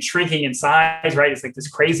growing and shrinking in size, right? It's like this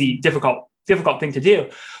crazy, difficult thing to do.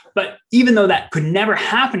 But even though that could never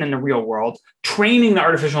happen in the real world, training the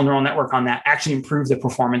artificial neural network on that actually improved the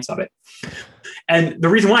performance of it. And the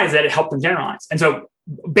reason why is that it helped them generalize. And so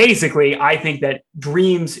basically, I think that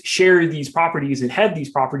dreams share these properties and have these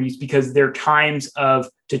properties because they're times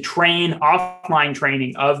to train offline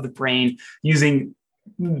training of the brain using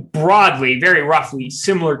broadly, very roughly,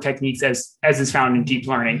 similar techniques as is found in deep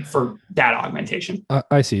learning for data augmentation.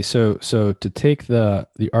 I see. So to take the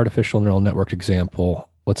artificial neural network example,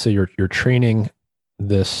 let's say you're training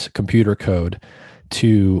this computer code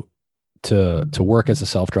to work as a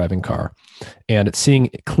self-driving car, and it's seeing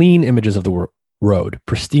clean images of the road,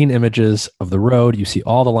 pristine images of the road. You see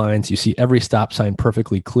all the lines, you see every stop sign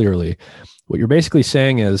perfectly clearly. What you're basically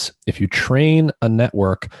saying is if you train a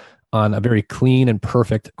network on a very clean and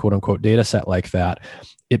perfect quote unquote data set like that,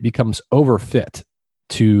 it becomes overfit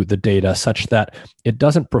to the data such that it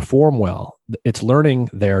doesn't perform well. Its learning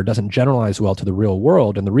there doesn't generalize well to the real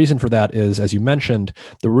world. And the reason for that is, as you mentioned,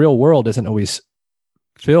 the real world isn't always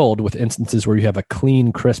filled with instances where you have a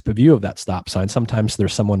clean, crisp view of that stop sign. Sometimes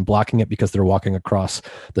there's someone blocking it because they're walking across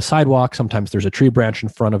the sidewalk. Sometimes there's a tree branch in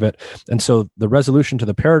front of it. And so the resolution to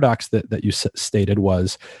the paradox that you stated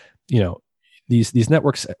was, these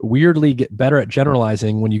networks weirdly get better at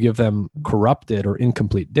generalizing when you give them corrupted or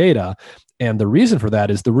incomplete data. And the reason for that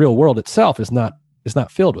is the real world itself is not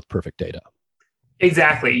filled with perfect data.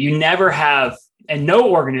 Exactly. You never have, and no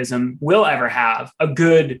organism will ever have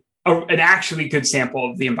an actually good sample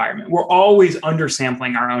of the environment. We're always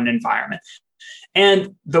undersampling our own environment.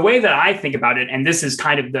 And the way that I think about it, and this is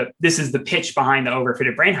the pitch behind the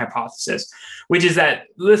overfitted brain hypothesis, which is that,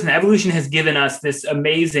 listen, evolution has given us this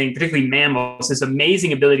amazing, particularly mammals, this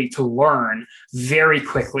amazing ability to learn very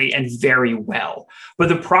quickly and very well. But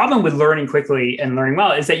the problem with learning quickly and learning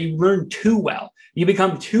well is that you learn too well. You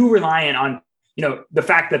become too reliant on the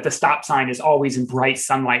fact that the stop sign is always in bright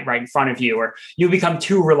sunlight right in front of you, or you become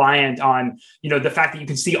too reliant on, the fact that you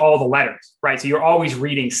can see all the letters, right? So you're always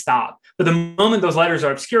reading stop. But the moment those letters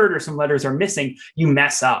are obscured or some letters are missing, you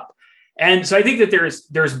mess up. And so I think that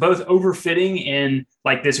there's both overfitting in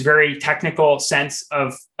like this very technical sense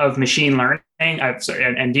of machine learning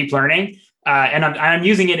and deep learning. And I'm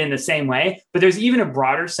using it in the same way, but there's even a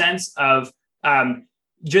broader sense of,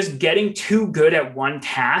 just getting too good at one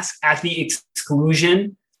task at the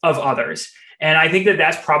exclusion of others. And I think that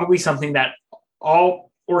that's probably something that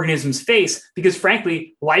all organisms face because,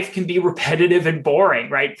 frankly, life can be repetitive and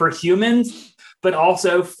boring, right? For humans, but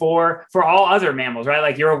also for all other mammals, right?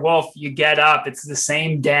 Like you're a wolf, you get up, it's the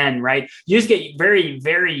same den, right? You just get very,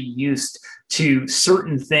 very used to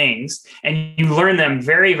certain things and you learn them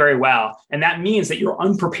very, very well. And that means that you're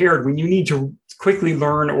unprepared when you need to quickly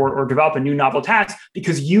learn or develop a new novel task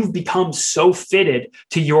because you've become so fitted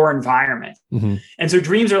to your environment. Mm-hmm. And so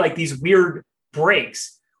dreams are like these weird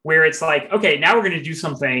breaks where it's like, okay, now we're going to do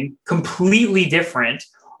something completely different,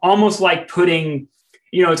 almost like putting,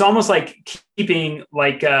 it's almost like keeping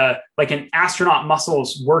like an astronaut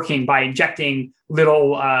muscles working by injecting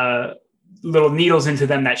little needles into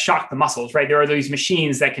them that shock the muscles, right? There are these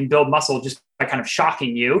machines that can build muscle just by kind of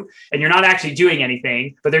shocking you, and you're not actually doing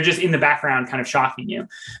anything, but they're just in the background kind of shocking you. And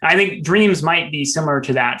I think dreams might be similar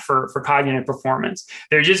to that for cognitive performance.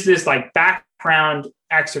 They're just this like background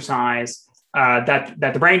exercise that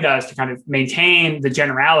the brain does to kind of maintain the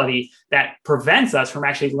generality that prevents us from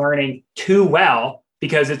actually learning too well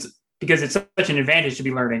because it's such an advantage to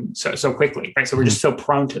be learning so quickly, right? So we're just so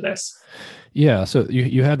prone to this. Yeah. So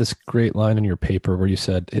you had this great line in your paper where you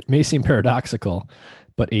said, it may seem paradoxical,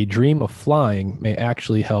 but a dream of flying may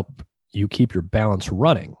actually help you keep your balance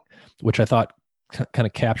running, which I thought kind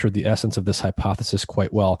of captured the essence of this hypothesis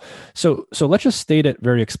quite well. So let's just state it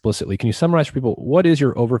very explicitly. Can you summarize for people, what is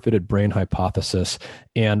your overfitted brain hypothesis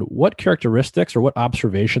and what characteristics or what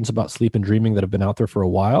observations about sleep and dreaming that have been out there for a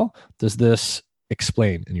while does this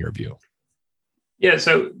explain in your view? Yeah.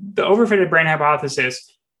 So the overfitted brain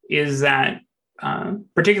hypothesis is that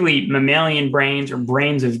particularly mammalian brains or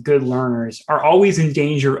brains of good learners are always in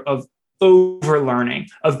danger of overlearning,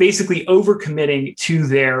 of basically overcommitting to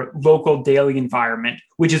their local daily environment,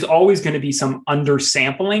 which is always going to be some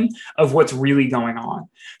undersampling of what's really going on.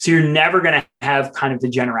 So you're never going to have kind of the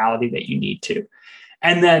generality that you need to.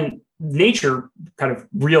 And then nature kind of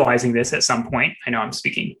realizing this at some point, I know I'm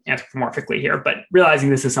speaking anthropomorphically here, but realizing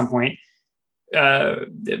this at some point,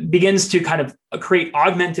 begins to kind of create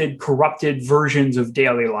augmented, corrupted versions of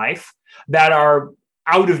daily life that are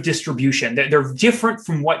out of distribution. They're different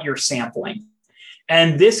from what you're sampling.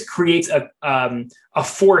 And this creates a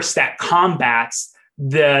force that combats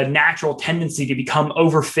the natural tendency to become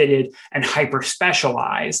overfitted and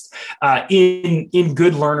hyper-specialized in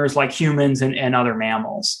good learners like humans and other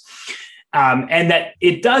mammals. And that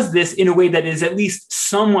it does this in a way that is at least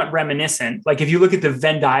somewhat reminiscent. Like if you look at the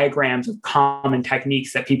Venn diagrams of common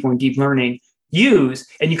techniques that people in deep learning use,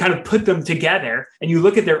 and you kind of put them together and you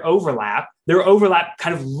look at their overlap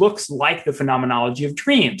kind of looks like the phenomenology of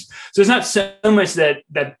dreams. So it's not so much that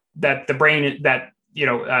the brain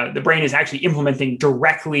the brain is actually implementing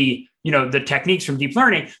directly, the techniques from deep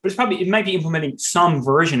learning, but it might be implementing some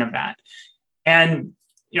version of that. And,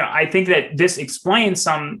 I think that this explains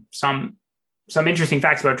some interesting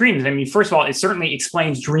facts about dreams. I mean, first of all, it certainly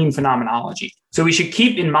explains dream phenomenology. So we should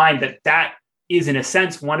keep in mind that is, in a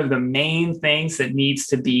sense, one of the main things that needs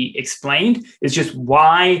to be explained is just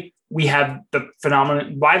why we have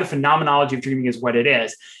why the phenomenology of dreaming is what it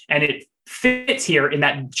is. And it fits here in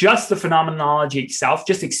that just the phenomenology itself,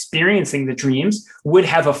 just experiencing the dreams, would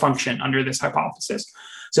have a function under this hypothesis.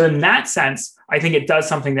 So in that sense, I think it does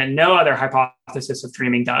something that no other hypothesis of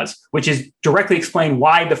dreaming does, which is directly explain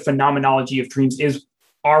why the phenomenology of dreams is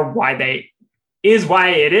why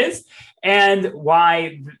it is, and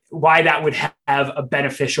why that would have a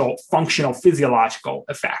beneficial functional physiological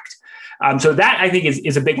effect. So that, I think,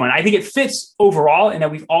 is a big one. I think it fits overall in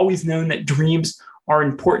that we've always known that dreams are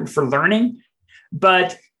important for learning,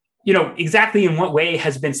 but exactly in what way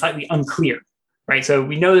has been slightly unclear. right? So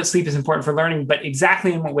we know that sleep is important for learning, but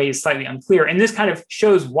exactly in what way is slightly unclear. And this kind of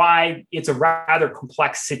shows why it's a rather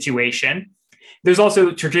complex situation. There's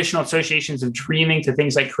also traditional associations of dreaming to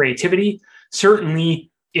things like creativity.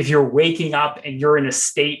 Certainly, if you're waking up and you're in a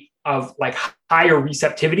state of like higher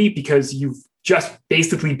receptivity because you've just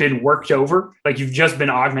basically been worked over, like you've just been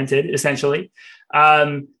augmented essentially,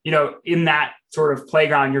 in that sort of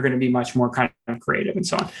playground, you're going to be much more kind of creative and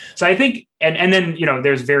so on. So I think, and then,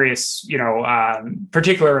 there's various,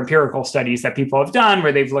 particular empirical studies that people have done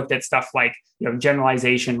where they've looked at stuff like,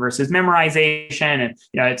 generalization versus memorization. And,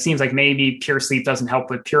 it seems like maybe pure sleep doesn't help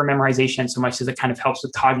with pure memorization so much as it kind of helps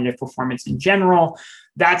with cognitive performance in general.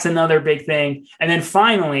 That's another big thing. And then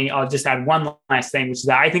finally, I'll just add one last thing, which is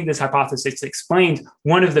that I think this hypothesis explains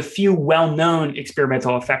one of the few well-known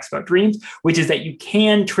experimental effects about dreams, which is that you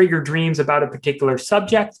can trigger dreams about a particular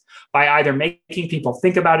subject by either making people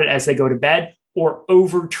think about it as they go to bed or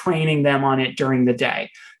overtraining them on it during the day.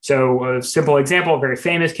 So a simple example, a very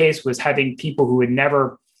famous case was having people who had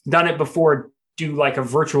never done it before do like a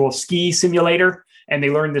virtual ski simulator. And they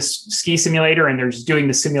learn this ski simulator and they're just doing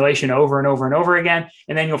the simulation over and over and over again.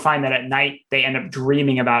 And then you'll find that at night, they end up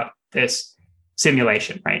dreaming about this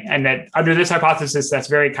simulation, right? And that under this hypothesis, that's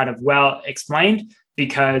very kind of well explained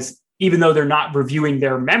because even though they're not reviewing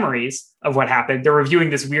their memories of what happened, they're reviewing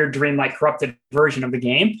this weird dream-like corrupted version of the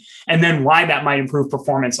game. And then why that might improve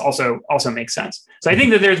performance also makes sense. So I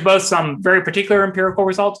think that there's both some very particular empirical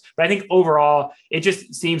results, but I think overall, it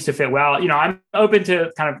just seems to fit well. I'm open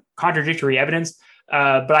to kind of contradictory evidence.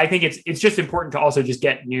 But I think it's just important to also just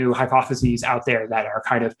get new hypotheses out there that are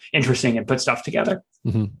kind of interesting and put stuff together.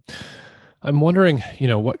 Mm-hmm. I'm wondering,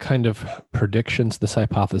 what kind of predictions this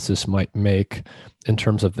hypothesis might make in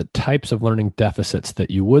terms of the types of learning deficits that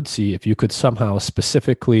you would see if you could somehow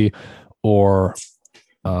specifically or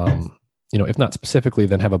if not specifically,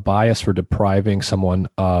 then have a bias for depriving someone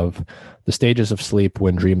of the stages of sleep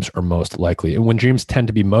when dreams are most likely, and when dreams tend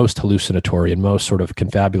to be most hallucinatory and most sort of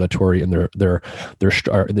confabulatory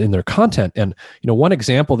in their content. And one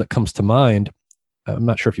example that comes to mind, I'm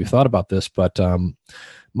not sure if you've thought about this, but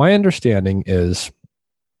my understanding is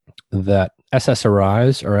that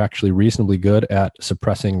SSRIs are actually reasonably good at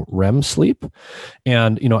suppressing REM sleep.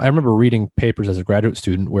 And, I remember reading papers as a graduate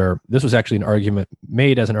student where this was actually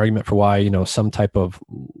made as an argument for why, some type of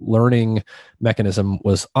learning mechanism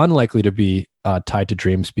was unlikely to be tied to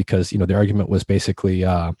dreams because, the argument was basically,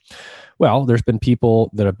 there's been people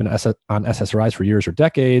that have been on SSRIs for years or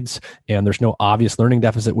decades, and there's no obvious learning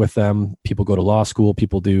deficit with them. People go to law school,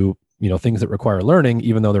 people do things that require learning,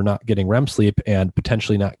 even though they're not getting REM sleep and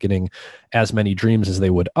potentially not getting as many dreams as they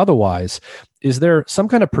would otherwise. Is there some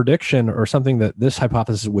kind of prediction or something that this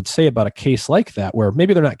hypothesis would say about a case like that, where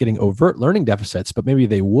maybe they're not getting overt learning deficits, but maybe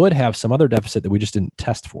they would have some other deficit that we just didn't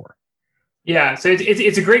test for? Yeah, so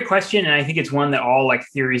it's a great question. And I think it's one that all like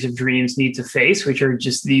theories of dreams need to face, which are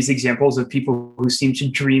just these examples of people who seem to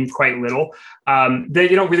dream quite little. They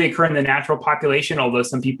don't really occur in the natural population, although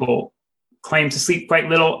some people claim to sleep quite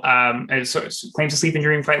little, claim to sleep and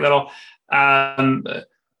dream quite little.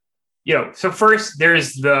 So first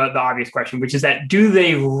there's the obvious question, which is that do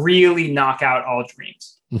they really knock out all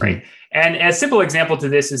dreams, mm-hmm. right? And a simple example to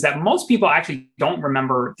this is that most people actually don't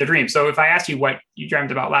remember the dream. So if I ask you what you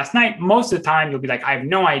dreamt about last night, most of the time you'll be like, I have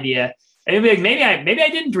no idea. And you'll be like, maybe I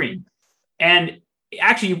didn't dream. And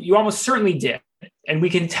actually you almost certainly did. And we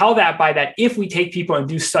can tell that by that if we take people and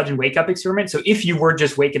do sudden wake up experiments. So if you were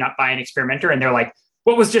just waken up by an experimenter and they're like,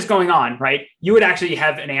 what was just going on, right? You would actually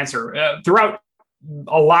have an answer throughout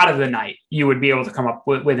a lot of the night. You would be able to come up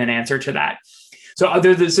with an answer to that. So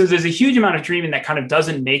there's a huge amount of dreaming that kind of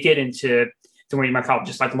doesn't make it into what you might call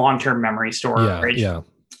just like long-term memory storage. Yeah.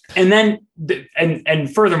 And then,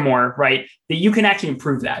 and furthermore, right, that you can actually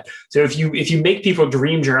improve that. So if you make people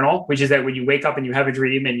dream journal, which is that when you wake up and you have a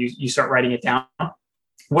dream and you start writing it down,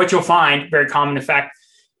 what you'll find, very common effect,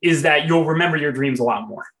 is that you'll remember your dreams a lot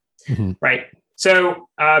more, mm-hmm. right? So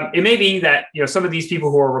it may be that some of these people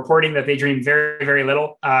who are reporting that they dream very, very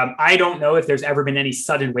little, I don't know if there's ever been any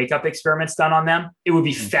sudden wake up experiments done on them. It would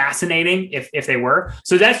be fascinating if they were.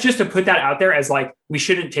 So that's just to put that out there as like, we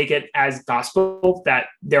shouldn't take it as gospel that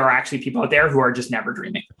there are actually people out there who are just never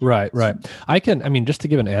dreaming. Right. Just to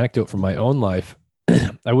give an anecdote from my own life,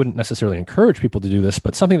 I wouldn't necessarily encourage people to do this,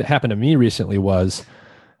 but something that happened to me recently was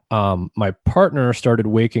my partner started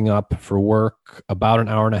waking up for work about an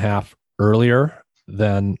hour and a half earlier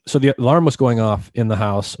so the alarm was going off in the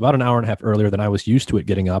house about an hour and a half earlier than I was used to it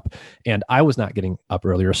getting up, and I was not getting up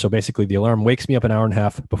earlier. So basically the alarm wakes me up an hour and a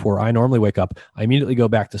half before I normally wake up. I immediately go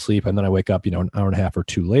back to sleep, and then I wake up, an hour and a half or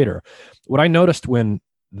two later. What I noticed when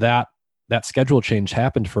that schedule change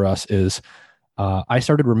happened for us is I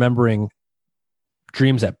started remembering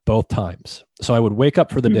dreams at both times. So I would wake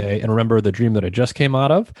up for the day and remember the dream that I just came out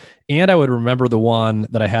of, and I would remember the one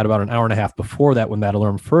that I had about an hour and a half before that when that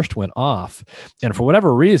alarm first went off. And for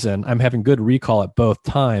whatever reason, I'm having good recall at both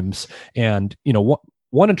times. And,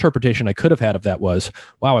 one interpretation I could have had of that was,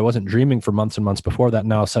 wow, I wasn't dreaming for months and months before that.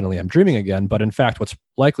 Now suddenly I'm dreaming again. But in fact, what's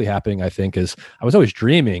likely happening, I think, is I was always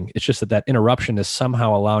dreaming. It's just that interruption is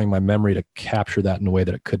somehow allowing my memory to capture that in a way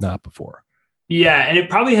that it could not before. Yeah, and it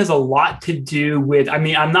probably has a lot to do with,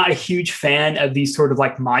 I'm not a huge fan of these sort of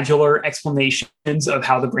like modular explanations of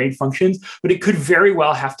how the brain functions, but it could very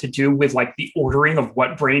well have to do with like the ordering of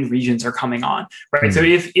what brain regions are coming on, right?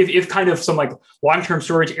 Mm-hmm. So if kind of some like long-term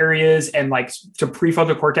storage areas and like the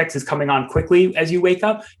prefrontal cortex is coming on quickly as you wake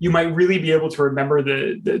up, you might really be able to remember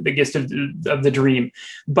the gist of the dream.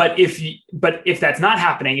 But if that's not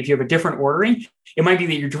happening, if you have a different ordering, it might be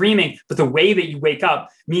that you're dreaming, but the way that you wake up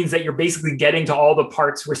means that you're basically getting to all the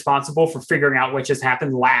parts responsible for figuring out what just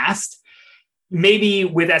happened last. Maybe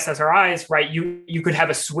with SSRIs, right, you could have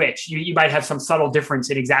a switch. You might have some subtle difference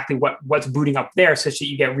in exactly what's booting up there such that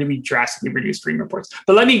you get really drastically reduced dream reports.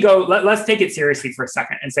 But let's take it seriously for a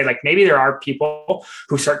second and say, like, maybe there are people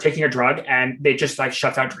who start taking a drug and they just like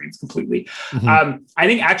shut out dreams completely. Mm-hmm. I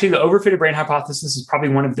think actually the overfitted brain hypothesis is probably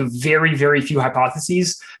one of the very, very few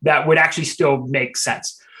hypotheses that would actually still make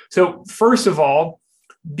sense. So first of all,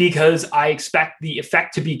 because I expect the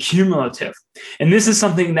effect to be cumulative. And this is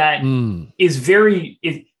something that is very,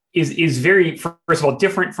 first of all,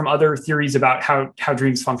 different from other theories about how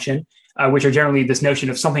dreams function, which are generally this notion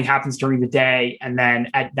of something happens during the day and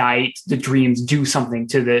then at night, the dreams do something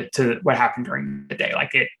to what happened during the day.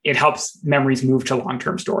 Like it helps memories move to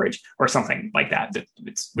long-term storage or something like that,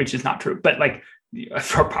 which is not true, but like,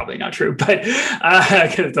 probably not true, but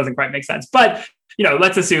because it doesn't quite make sense. But,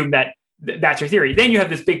 let's assume that that's your theory. Then you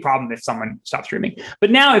have this big problem if someone stops dreaming.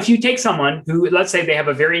 But now if you take someone who, let's say they have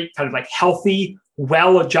a very kind of like healthy,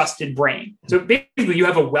 well-adjusted brain. So basically you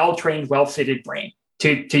have a well-trained, well-fitted brain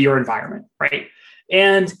to your environment, right?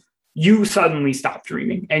 And you suddenly stop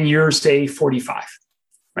dreaming and you're, say, 45,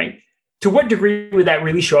 right? To what degree would that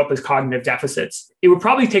really show up as cognitive deficits? It would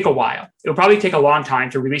probably take a while. It would probably take a long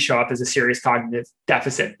time to really show up as a serious cognitive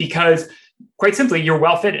deficit because, quite simply, you're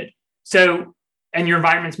well-fitted. And your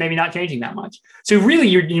environment's maybe not changing that much. So really,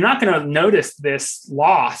 you're not going to notice this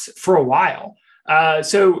loss for a while. I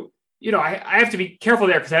have to be careful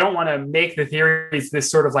there because I don't want to make the theories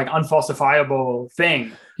this sort of like unfalsifiable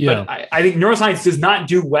thing. Yeah. But I think neuroscience does not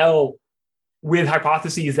do well with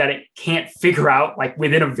hypotheses that it can't figure out like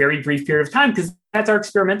within a very brief period of time, because that's our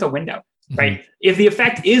experimental window, right? Mm-hmm. If the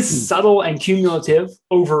effect is subtle and cumulative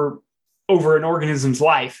over an organism's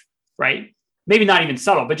life, right? Maybe not even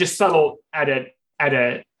subtle, but just subtle at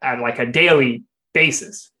like a daily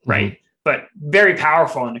basis, right? Mm-hmm. But very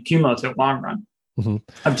powerful in a cumulative long run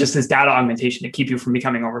of just this data augmentation to keep you from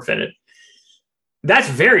becoming overfitted. That's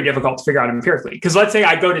very difficult to figure out empirically. Because let's say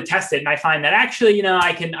I go to test it and I find that actually,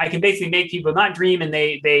 I can basically make people not dream and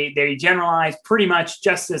they generalize pretty much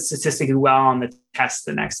just as statistically well on the test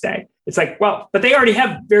the next day. It's like, well, but they already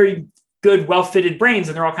have very good, well-fitted brains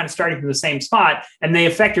and they're all kind of starting from the same spot. And the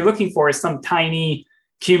effect you're looking for is some tiny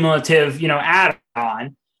cumulative,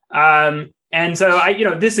 add-on. And so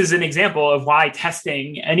this is an example of why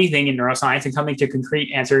testing anything in neuroscience and coming to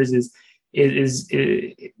concrete answers is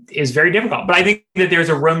very difficult. But I think that there's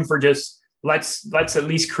a room for just let's at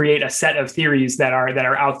least create a set of theories that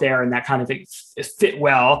are out there and that kind of fit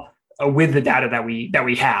well with the data that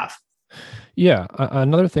we have. Yeah.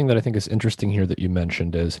 Another thing that I think is interesting here that you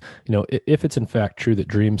mentioned is, if it's in fact true that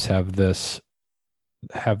dreams have this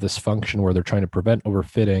function where they're trying to prevent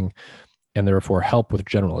overfitting and therefore help with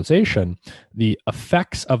generalization, the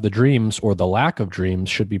effects of the dreams or the lack of dreams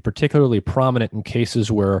should be particularly prominent in cases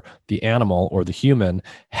where the animal or the human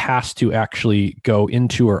has to actually go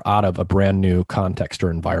into or out of a brand new context or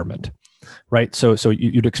environment, right? So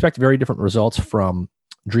you'd expect very different results from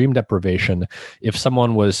dream deprivation if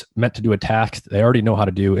someone was meant to do a task they already know how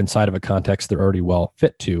to do inside of a context they're already well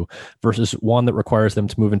fit to, versus one that requires them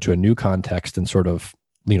to move into a new context and sort of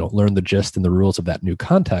learn the gist and the rules of that new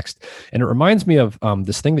context. And it reminds me of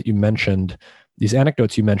this thing that you mentioned, these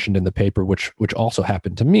anecdotes you mentioned in the paper, which also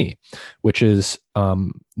happened to me, which is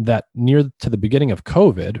that near to the beginning of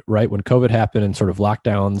COVID, right, when COVID happened and sort of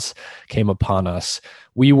lockdowns came upon us,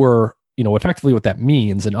 we were effectively what that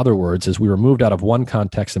means, in other words, is we were moved out of one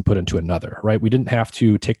context and put into another, right? We didn't have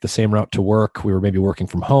to take the same route to work. We were maybe working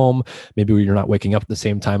from home. Maybe you're not waking up at the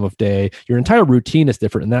same time of day. Your entire routine is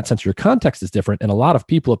different. In that sense, your context is different. And a lot of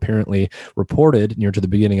people apparently reported near to the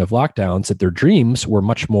beginning of lockdowns that their dreams were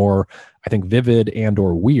much more, I think, vivid and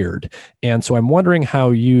or weird. And so I'm wondering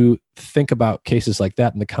how you think about cases like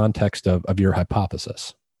that in the context of your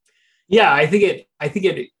hypothesis. Yeah, I think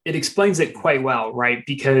it explains it quite well, right?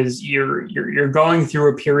 Because you're going through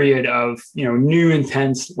a period of new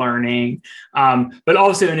intense learning, but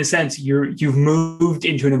also in a sense you've moved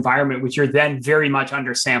into an environment which you're then very much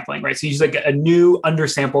undersampling, right? So you use like a new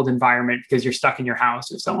undersampled environment because you're stuck in your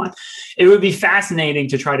house or so on. It would be fascinating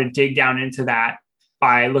to try to dig down into that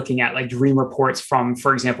by looking at like dream reports from,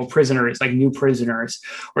 for example, prisoners, like new prisoners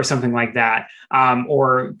or something like that,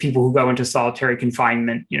 or people who go into solitary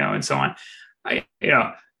confinement, and so on.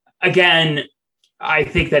 Again, I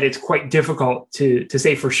think that it's quite difficult to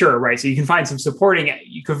say for sure, right? So you can find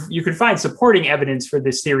you could find supporting evidence for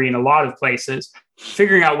this theory in a lot of places.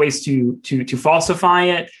 Figuring out ways to falsify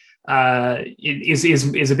it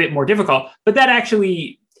is a bit more difficult, but that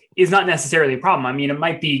actually is not necessarily a problem. I mean, it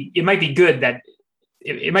might be good that.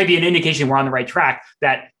 It might be an indication we're on the right track,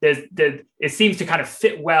 that it seems to kind of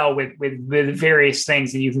fit well with various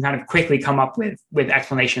things, and you can kind of quickly come up with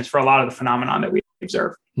explanations for a lot of the phenomenon that we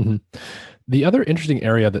observe. Mm-hmm. The other interesting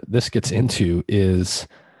area that this gets into is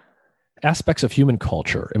aspects of human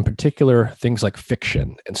culture, in particular, things like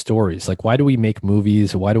fiction and stories. Like, why do we make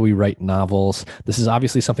movies? Why do we write novels? This is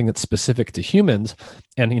obviously something that's specific to humans.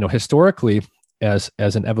 And, historically, as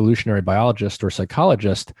an evolutionary biologist or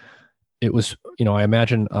psychologist, it was, I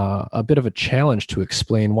imagine a bit of a challenge to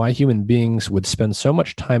explain why human beings would spend so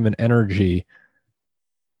much time and energy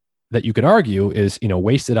that you could argue is,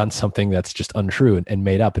 wasted on something that's just untrue and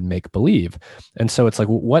made up and make believe. And so it's like,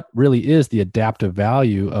 what really is the adaptive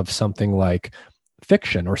value of something like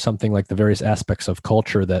fiction, or something like the various aspects of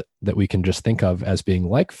culture that we can just think of as being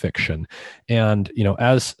like fiction? And,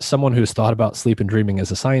 as someone who's thought about sleep and dreaming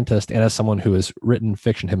as a scientist, and as someone who has written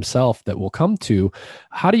fiction himself that we'll come to,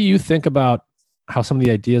 how do you think about how some of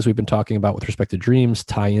the ideas we've been talking about with respect to dreams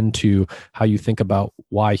tie into how you think about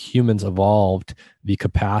why humans evolved the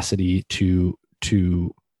capacity to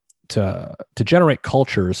generate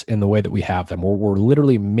cultures in the way that we have them, where we're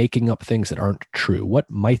literally making up things that aren't true? What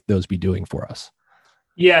might those be doing for us?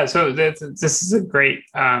 Yeah, so this is a great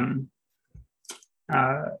kind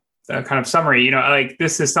of summary. Like,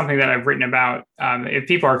 this is something that I've written about. If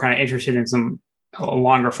people are kind of interested in a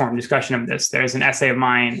longer form discussion of this, there's an essay of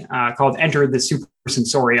mine called "Enter the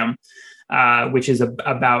Supersensorium," which is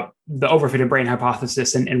about the overfitted brain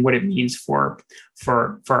hypothesis and what it means for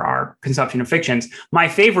our consumption of fictions. My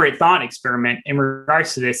favorite thought experiment in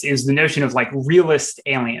regards to this is the notion of like realist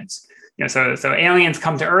aliens. So aliens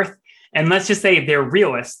come to Earth. And let's just say they're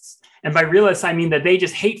realists. And by realists, I mean that they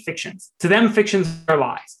just hate fictions. To them, fictions are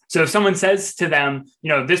lies. So if someone says to them,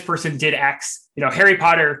 this person did X, Harry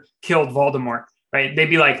Potter killed Voldemort, right? They'd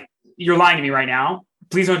be like, you're lying to me right now.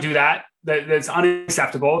 Please don't do that. That's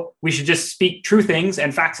unacceptable. We should just speak true things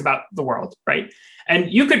and facts about the world, right? And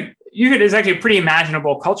it's actually a pretty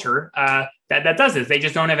imaginable culture that does this. They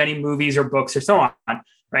just don't have any movies or books or so on,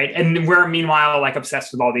 right? And we're meanwhile like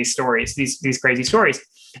obsessed with all these stories, these crazy stories.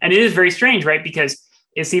 And it is very strange, right? Because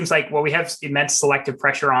it seems like, we have immense selective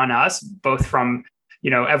pressure on us, both from,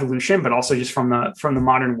 evolution, but also just from the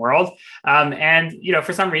modern world. And,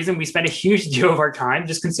 for some reason, we spend a huge deal of our time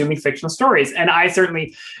just consuming fictional stories. And I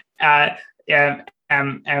certainly am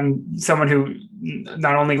someone who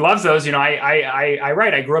not only loves those, I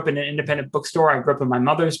write. I grew up in an independent bookstore. I grew up in my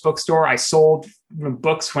mother's bookstore. I sold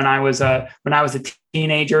books when I was a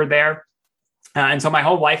teenager there. And so my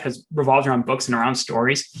whole life has revolved around books and around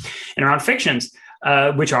stories and around fictions,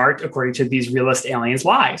 which are, according to these realist aliens,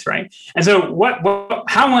 lies, right? And so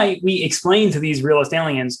how might we explain to these realist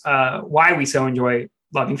aliens why we so enjoy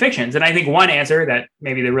loving fictions? And I think one answer that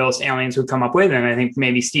maybe the realist aliens would come up with, and I think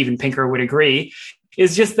maybe Steven Pinker would agree,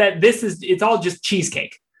 is just that it's all just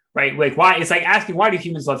cheesecake, right? Like, why? It's like asking, why do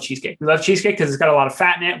humans love cheesecake? We love cheesecake because it's got a lot of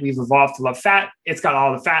fat in it. We've evolved to love fat. It's got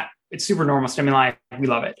all the fat. It's super normal stimuli. We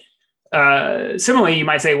love it. Similarly, you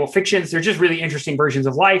might say, well, fictions, they're just really interesting versions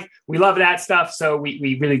of life. We love that stuff. So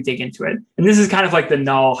we really dig into it. And this is kind of like the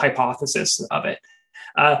null hypothesis of it.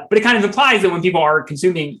 But it kind of implies that when people are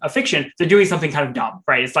consuming a fiction, they're doing something kind of dumb,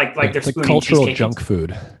 right? It's like they're spooning cultural junk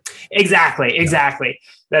food. Exactly.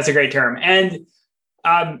 That's a great term. And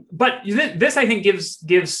but this, I think,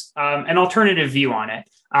 gives an alternative view on it.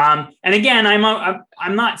 And again,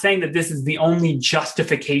 I'm not saying that this is the only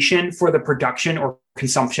justification for the production or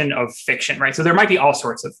consumption of fiction, right? So there might be all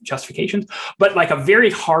sorts of justifications, but like a very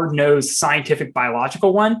hard-nosed scientific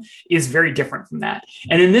biological one is very different from that.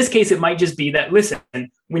 And in this case, it might just be that, listen,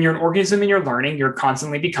 when you're an organism and you're learning, you're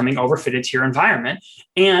constantly becoming overfitted to your environment.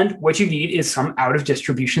 And what you need is some out of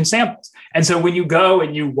distribution samples. And so when you go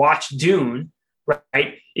and you watch Dune,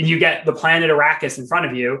 right, and you get the planet Arrakis in front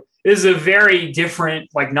of you, this is a very different,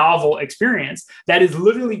 like, novel experience that is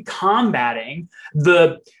literally combating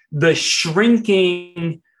the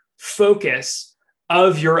shrinking focus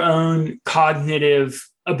of your own cognitive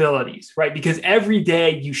abilities, right? Because every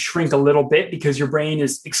day you shrink a little bit because your brain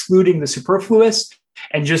is excluding the superfluous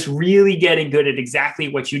and just really getting good at exactly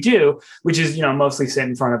what you do, which is, mostly sit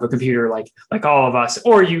in front of a computer like all of us,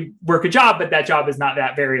 or you work a job, but that job is not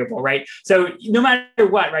that variable, right? So no matter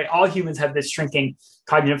what, right, all humans have this shrinking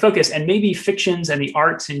cognitive focus, and maybe fictions and the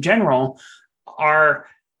arts in general are,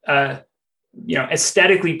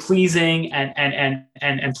 aesthetically pleasing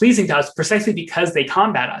and pleasing to us precisely because they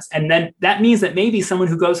combat us. And then that means that maybe someone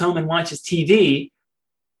who goes home and watches TV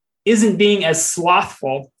isn't being as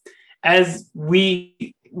slothful as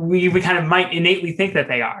we kind of might innately think that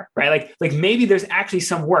they are, right? Like maybe there's actually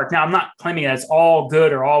some work. Now, I'm not claiming that it's all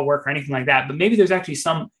good or all work or anything like that, but maybe there's actually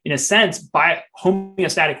some, in a sense, by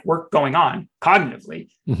homeostatic work going on cognitively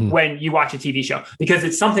when you watch a TV show, because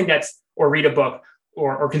it's something or read a book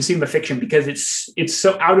or consume a fiction, because it's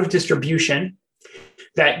so out of distribution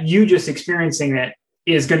that you just experiencing it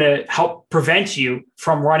is going to help prevent you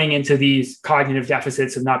from running into these cognitive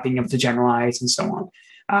deficits of not being able to generalize and so on.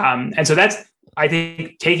 And so that's, I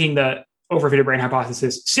think, taking the overfitted brain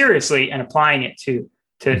hypothesis seriously and applying it to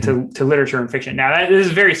literature and fiction. Now, this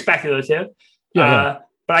is very speculative, but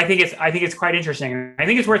I think it's quite interesting. I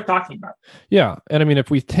think it's worth talking about. Yeah, and I mean, if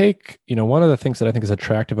we take, one of the things that I think is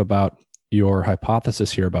attractive about your hypothesis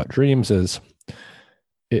here about dreams is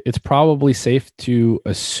it's probably safe to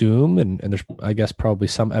assume, and there's, I guess, probably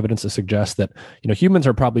some evidence to suggest that, humans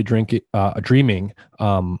are probably dreaming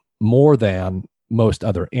more than most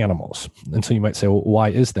other animals. And so you might say, well, why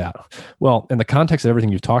is that? Well, in the context of everything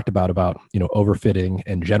you've talked about, overfitting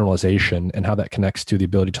and generalization and how that connects to the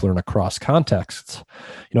ability to learn across contexts,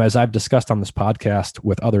 as I've discussed on this podcast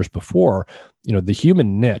with others before, the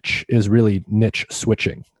human niche is really niche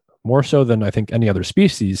switching. More so than I think any other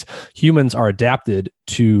species, humans are adapted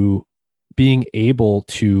to being able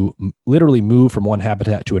to literally move from one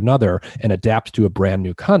habitat to another and adapt to a brand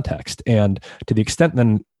new context. And to the extent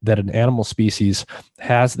then that an animal species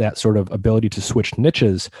has that sort of ability to switch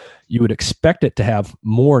niches, you would expect it to have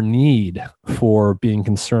more need for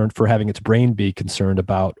having its brain be concerned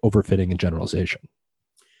about overfitting and generalization.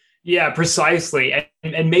 Yeah, precisely.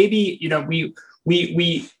 And maybe,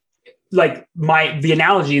 we like the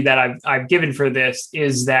analogy that I've given for this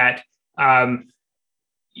is that,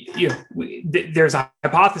 there's a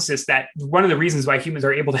hypothesis that one of the reasons why humans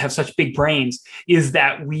are able to have such big brains is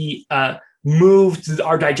that we moved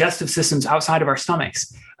our digestive systems outside of our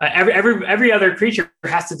stomachs. Every other creature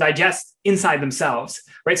has to digest inside themselves,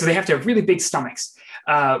 right? So they have to have really big stomachs,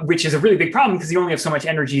 which is a really big problem because you only have so much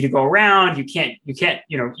energy to go around. You can't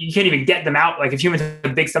even get them out. Like if humans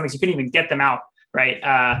have big stomachs, you can't even get them out, right?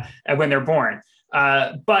 When they're born.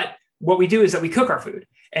 But what we do is that we cook our food.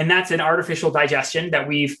 And that's an artificial digestion that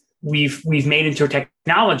we've made into a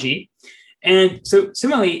technology. And so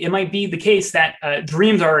similarly, it might be the case that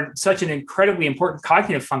dreams are such an incredibly important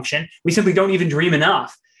cognitive function. We simply don't even dream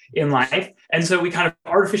enough in life. And so we kind of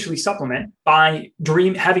artificially supplement by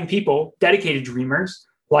having people, dedicated dreamers,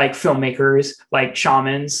 like filmmakers, like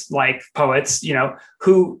shamans, like poets,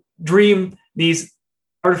 who dream these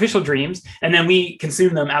artificial dreams. And then we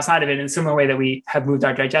consume them outside of it in a similar way that we have moved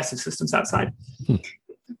our digestive systems outside.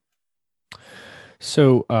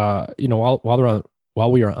 So,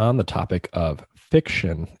 while we are on the topic of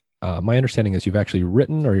fiction, my understanding is you've actually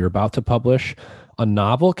written or you're about to publish a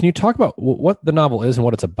novel. Can you talk about what the novel is and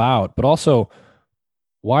what it's about, but also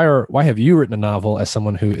why have you written a novel as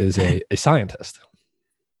someone who is a scientist?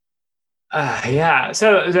 Yeah.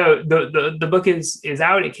 So the book is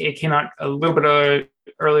out. It came out a little bit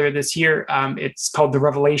earlier this year. It's called The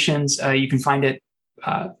Revelations. You can find it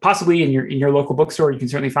possibly in your local bookstore. You can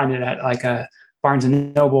certainly find it at like a Barnes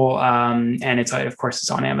and Noble, and it's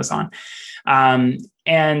on Amazon.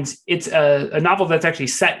 And it's a novel that's actually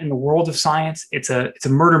set in the world of science. It's a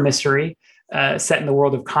murder mystery set in the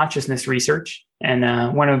world of consciousness research. And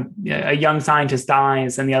a young scientist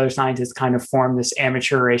dies, and the other scientists kind of form this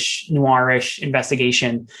amateurish, noirish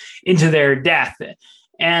investigation into their death.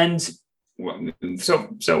 And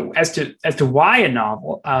so as to why a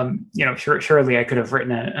novel, surely I could have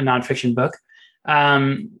written a nonfiction book.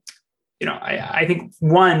 I think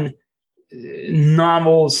one,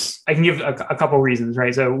 novels, I can give a couple reasons,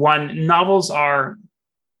 right? So one, novels are,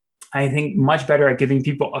 I think, much better at giving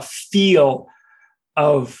people a feel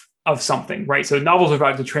of something, right? So novels are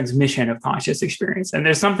about the transmission of conscious experience. And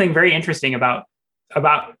there's something very interesting about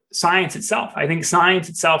science itself. I think science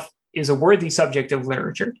itself is a worthy subject of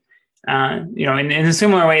literature. In a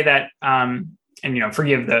similar way that,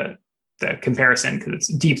 forgive the comparison because it's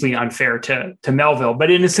deeply unfair to Melville, but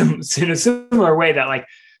in a similar way that,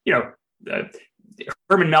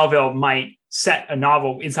 Herman Melville might set a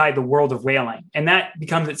novel inside the world of whaling, and that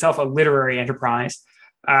becomes itself a literary enterprise.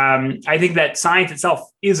 I think that science itself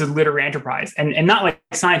is a literary enterprise, and not like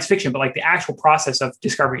science fiction, but like the actual process of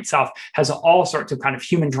discovery itself has all sorts of kind of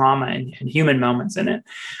human drama and human moments in it.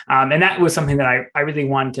 And that was something that I really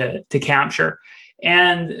wanted to capture.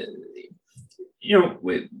 And,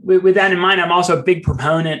 with that in mind, I'm also a big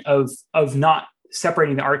proponent of not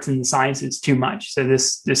separating the arts and the sciences too much. So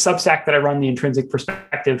this Substack that I run, The Intrinsic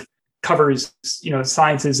Perspective, covers,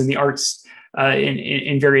 sciences and the arts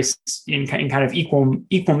in various kind of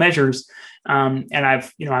equal measures. And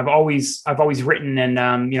I've always written, and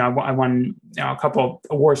I won a couple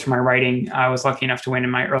awards for my writing. I was lucky enough to win in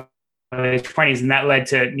my early 20s, and that led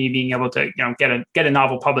to me being able to get a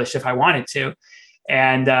novel published if I wanted to.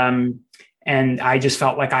 And I just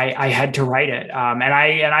felt like I had to write it. And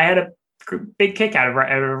I had a big kick out of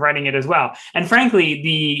writing it as well. And frankly,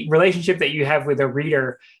 the relationship that you have with a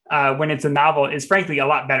reader when it's a novel is frankly a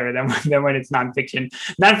lot better than when it's nonfiction.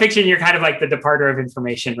 Nonfiction, you're kind of like the departer of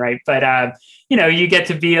information, right? But you get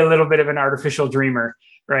to be a little bit of an artificial dreamer,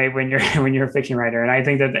 right? When you're a fiction writer. And I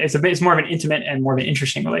think that it's more of an intimate and more of an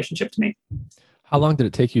interesting relationship to me. How long did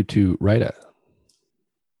it take you to write it?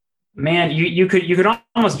 Man, you could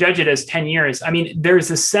almost judge it as 10 years. I mean,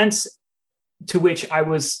 there's a sense to which I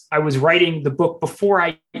was writing the book before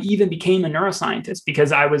I even became a neuroscientist,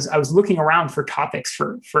 because I was looking around for topics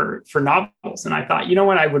for novels. And I thought, you know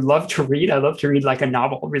what, I would love to read. I'd love to read like a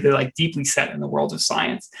novel really like deeply set in the world of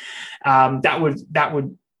science. That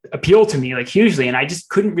would appeal to me like hugely. And I just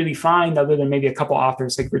couldn't really find, other than maybe a couple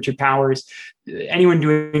authors like Richard Powers, anyone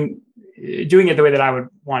doing it the way that I would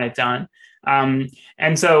want it done.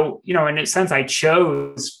 And so, in a sense, I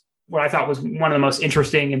chose what I thought was one of the most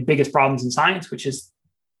interesting and biggest problems in science, which is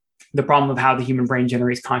the problem of how the human brain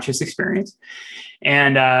generates conscious experience.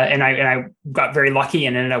 And I got very lucky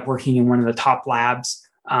and ended up working in one of the top labs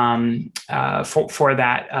for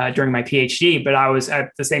that during my PhD. But I was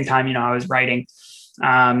at the same time, I was writing,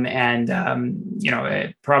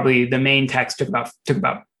 probably the main text took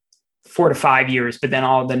about 4 to 5 years, but then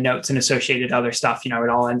all the notes and associated other stuff, it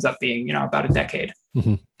all ends up being, about a decade.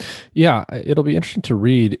 Mm-hmm. Yeah, it'll be interesting to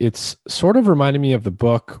read. It's sort of reminded me of the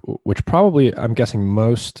book, which probably I'm guessing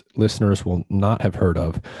most listeners will not have heard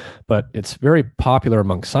of, but it's very popular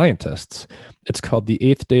among scientists. It's called The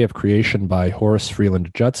Eighth Day of Creation by Horace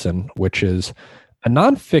Freeland Judson, which is a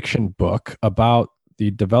nonfiction book about the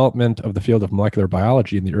development of the field of molecular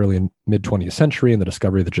biology in the early and mid 20th century and the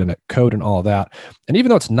discovery of the genetic code and all of that. And even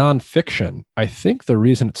though it's nonfiction, I think the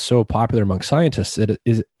reason it's so popular among scientists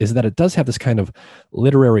is that it does have this kind of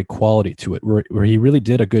literary quality to it, where he really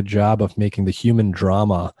did a good job of making the human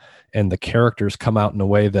drama and the characters come out in a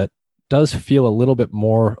way that does feel a little bit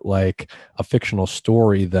more like a fictional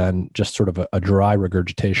story than just sort of a dry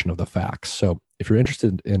regurgitation of the facts. So if you're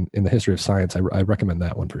interested in the history of science, I recommend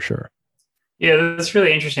that one for sure. Yeah, that's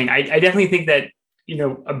really interesting. I definitely think that,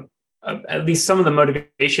 at least some of the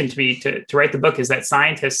motivation to me to write the book is that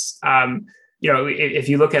scientists, if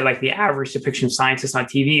you look at like the average depiction of scientists on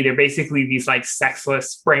TV, they're basically these like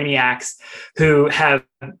sexless brainiacs who have,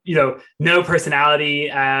 no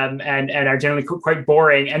personality and are generally quite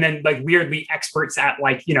boring. And then like weirdly experts at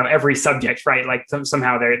like, every subject, right? Like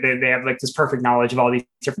somehow they have like this perfect knowledge of all these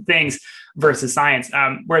different things versus science.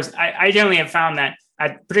 Whereas I generally have found that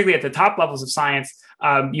particularly at the top levels of science,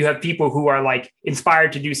 you have people who are like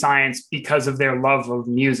inspired to do science because of their love of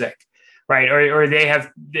music, right? Or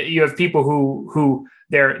you have people who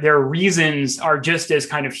their reasons are just as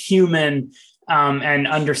kind of human and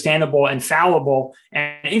understandable and fallible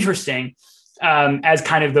and interesting as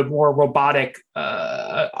kind of the more robotic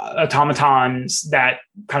automatons that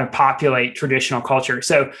kind of populate traditional culture.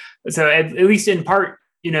 So at least in part,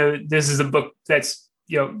 this is a book that's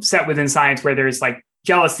set within science where there's like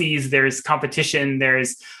jealousies, there's competition,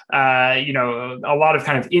 there's a lot of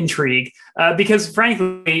kind of intrigue because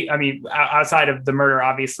frankly, I mean, outside of the murder,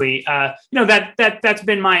 obviously, that's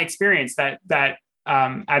been my experience that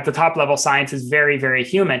at the top level, science is very, very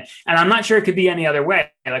human. And I'm not sure it could be any other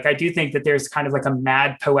way. Like, I do think that there's kind of like a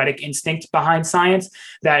mad poetic instinct behind science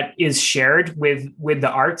that is shared with the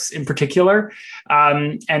arts in particular.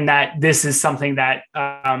 And that this is something that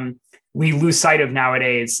we lose sight of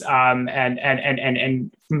nowadays,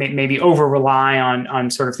 and maybe over rely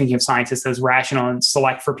on sort of thinking of scientists as rational and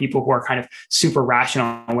select for people who are kind of super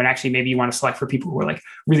rational, when actually maybe you want to select for people who are like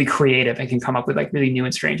really creative and can come up with like really new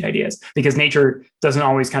and strange ideas, because nature doesn't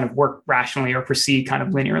always kind of work rationally or proceed kind of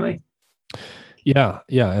linearly. Yeah,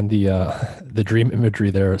 and the dream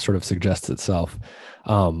imagery there sort of suggests itself.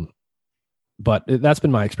 But that's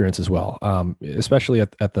been my experience as well, especially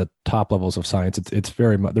at the top levels of science. It's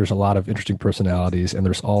very much, there's a lot of interesting personalities, and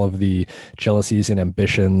there's all of the jealousies and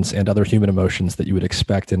ambitions and other human emotions that you would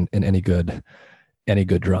expect in any good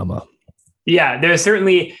drama. Yeah, there's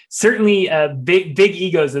certainly big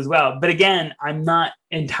egos as well. But again, I'm not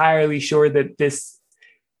entirely sure that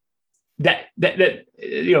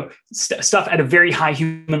stuff at a very high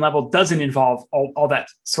human level doesn't involve all that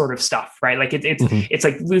sort of stuff, right? Like it's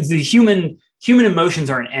like the human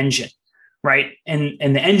emotions are an engine, right? And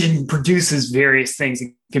the engine produces various things.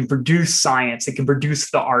 It can produce science, it can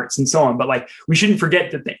produce the arts and so on. But like, we shouldn't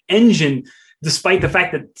forget that the engine, despite the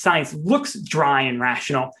fact that science looks dry and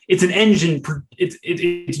rational, it's an engine.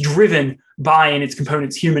 It's driven by, in its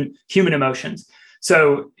components, human emotions.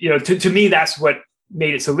 So, to me, that's what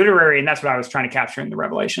made it so literary, and that's what I was trying to capture in the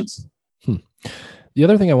Revelations. The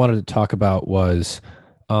other thing I wanted to talk about was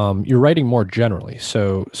your writing more generally.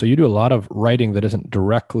 So you do a lot of writing that isn't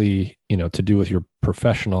directly, to do with your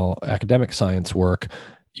professional academic science work.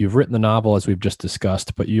 You've written the novel, as we've just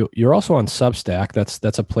discussed, but you're also on Substack.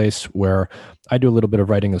 That's a place where I do a little bit of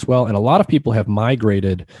writing as well. And a lot of people have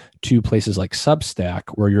migrated to places like Substack,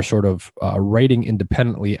 where you're sort of writing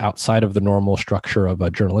independently outside of the normal structure of a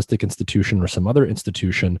journalistic institution or some other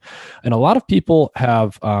institution. And a lot of people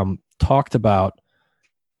have talked about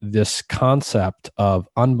this concept of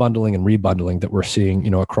unbundling and rebundling that we're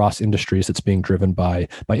seeing, across industries, that's being driven by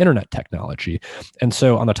internet technology. And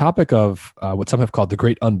so on the topic of what some have called the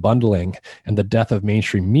great unbundling and the death of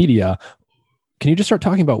mainstream media, can you just start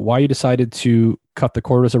talking about why you decided to cut the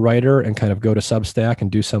cord as a writer and kind of go to Substack and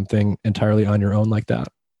do something entirely on your own like that?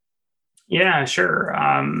 Yeah, sure.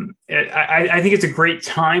 I think it's a great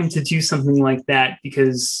time to do something like that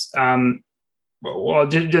because, well,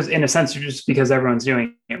 just in a sense, just because everyone's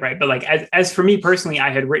doing it, right? But like, as for me personally, I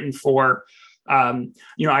had written for,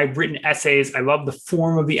 I've written essays. I love the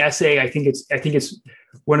form of the essay. I think it's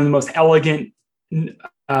one of the most elegant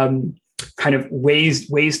kind of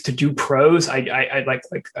ways to do prose. I'm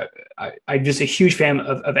just a huge fan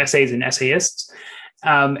of essays and essayists,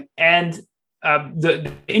 and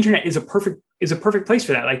the internet is a perfect place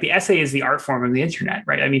for that. Like, the essay is the art form of the internet,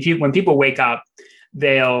 right? I mean, when people wake up,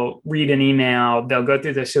 they'll read an email, they'll go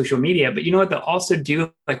through their social media, but you know what they'll also do?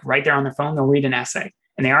 Like, right there on their phone, they'll read an essay.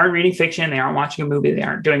 And they aren't reading fiction, they aren't watching a movie, they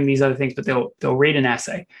aren't doing these other things, but they'll read an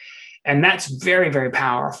essay. And that's very, very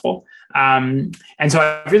powerful. And so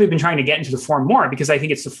I've really been trying to get into the form more, because I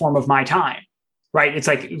think it's the form of my time, right? It's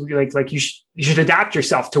like you should adapt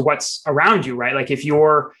yourself to what's around you, right? Like, if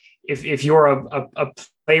you're a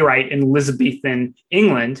playwright in Elizabethan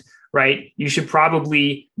England, right, you should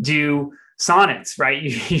probably do sonnets, right? You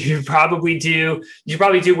should probably do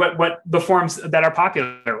what the forms that are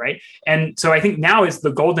popular, right? And so I think now is the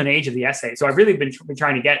golden age of the essay. So I've really been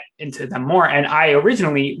trying to get into them more. And I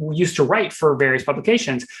originally used to write for various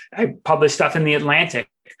publications. I published stuff in The Atlantic.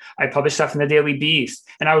 I published stuff in the Daily Beast,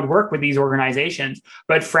 and I would work with these organizations.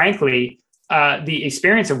 But frankly, the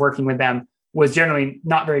experience of working with them was generally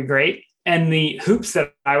not very great. And the hoops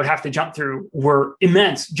that I would have to jump through were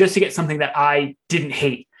immense just to get something that I didn't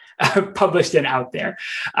hate published and out there.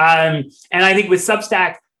 And I think with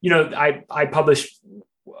Substack, I publish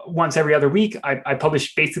once every other week. I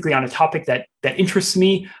publish basically on a topic that interests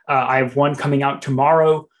me. I have one coming out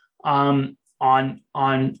tomorrow on Alec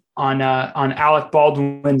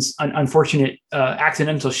Baldwin's unfortunate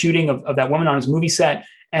accidental shooting of that woman on his movie set,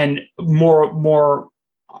 and more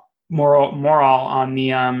on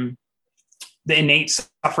the innate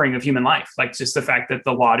suffering of human life, like just the fact that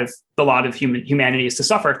the lot of humanity is to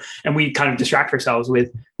suffer, and we kind of distract ourselves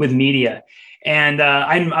with media. And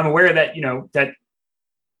I'm aware that that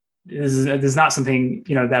this is not something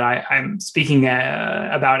that I'm speaking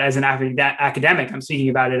about as an academic. I'm speaking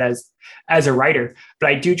about it as a writer.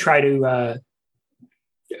 But I do try to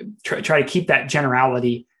keep that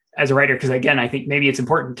generality as a writer, because again, I think maybe it's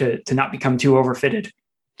important to not become too overfitted.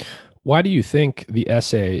 Why do you think the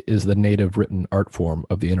essay is the native written art form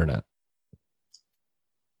of the internet?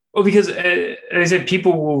 Well, because as I said,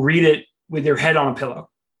 people will read it with their head on a pillow.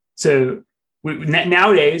 So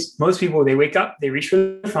nowadays, most people, they wake up, they reach for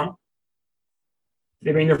their phone,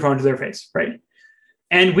 they bring their phone to their face, right?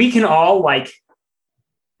 And we can all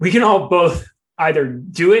both either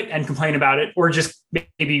do it and complain about it, or just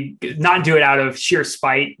maybe not do it out of sheer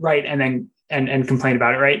spite, right? And then and complain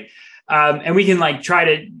about it, right? And we can like try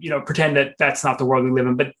to pretend that that's not the world we live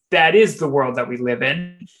in, but that is the world that we live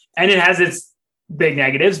in, and it has its big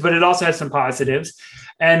negatives, but it also has some positives.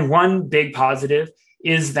 And one big positive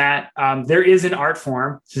is that there is an art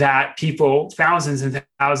form that thousands and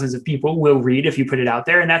thousands of people will read if you put it out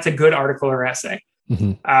there, and that's a good article or essay.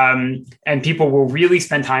 Mm-hmm. And people will really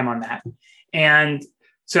spend time on that. And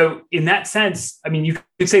so in that sense, I mean, you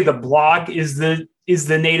could say the blog is the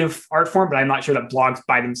native art form, but I'm not sure that blogs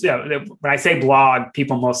by themselves, when I say blog,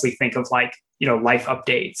 people mostly think of like, life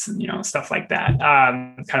updates and, stuff like that,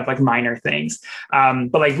 kind of like minor things.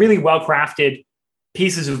 But like really well-crafted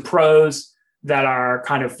pieces of prose that are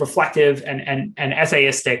kind of reflective and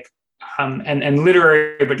essayistic, and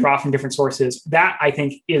literary, but draw from different sources. That I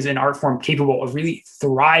think is an art form capable of really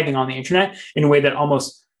thriving on the internet in a way that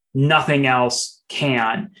almost nothing else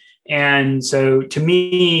can. And so to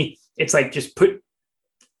me, it's like, just put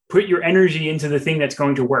your energy into the thing that's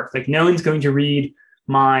going to work. Like no one's going to read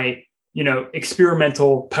my,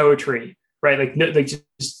 experimental poetry, right?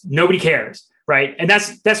 Just nobody cares. Right. And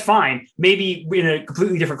that's fine. Maybe in a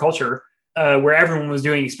completely different culture, where everyone was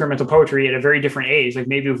doing experimental poetry at a very different age. Like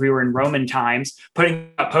maybe if we were in Roman times,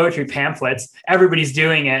 putting up poetry pamphlets, everybody's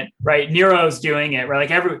doing it, right? Nero's doing it, right?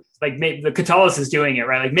 Maybe the Catullus is doing it,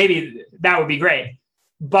 right? Like maybe that would be great,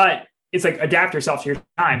 but it's like adapt yourself to your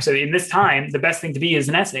time. So in this time, the best thing to be is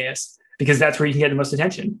an essayist, because that's where you can get the most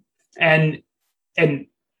attention. And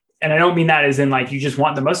I don't mean that as in like you just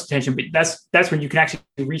want the most attention, but that's when you can actually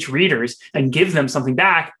reach readers and give them something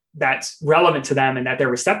back that's relevant to them and that they're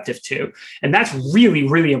receptive to. And that's really,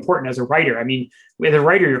 really important as a writer. I mean, with a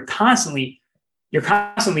writer, you're constantly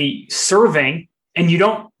serving and you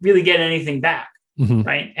don't really get anything back. Mm-hmm.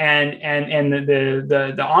 Right. And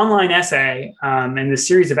the online essay and the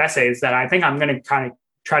series of essays that I think I'm going to kind of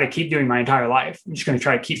try to keep doing my entire life. I'm just going to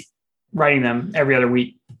try to keep writing them every other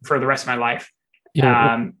week for the rest of my life.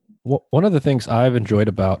 One of the things I've enjoyed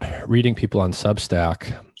about reading people on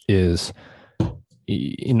Substack is,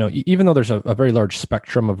 even though there's a very large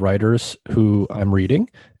spectrum of writers who I'm reading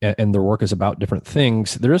and their work is about different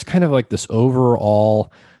things, there is kind of like this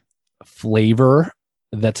overall flavor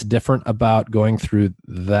that's different about going through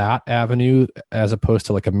that avenue as opposed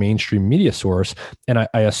to like a mainstream media source. And I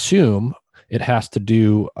assume it has to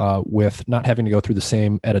do with not having to go through the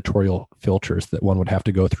same editorial filters that one would have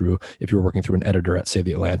to go through if you were working through an editor at, say,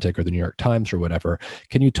 The Atlantic or the New York Times or whatever.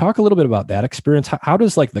 Can you talk a little bit about that experience? How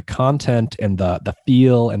does like the content and the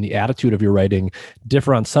feel and the attitude of your writing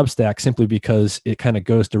differ on Substack simply because it kind of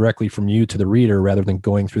goes directly from you to the reader rather than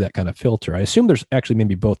going through that kind of filter? I assume there's actually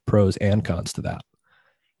maybe both pros and cons to that.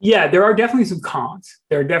 Yeah, there are definitely some cons.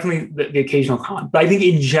 There are definitely the occasional con, but I think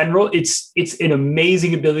in general, it's an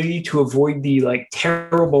amazing ability to avoid the like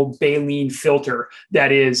terrible baleen filter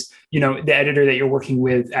that is, the editor that you're working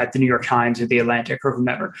with at the New York Times or the Atlantic or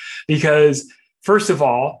whomever. Because first of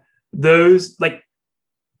all, those like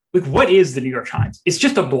what is the New York Times? It's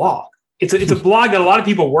just a blog. It's a blog that a lot of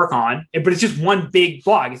people work on, but it's just one big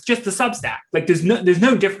blog. It's just the Substack. Like there's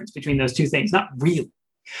no difference between those two things, not really.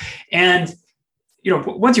 And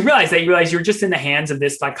once you realize that, you realize you're just in the hands of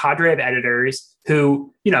this like cadre of editors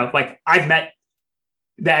who, like I've met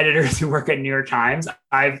the editors who work at New York Times.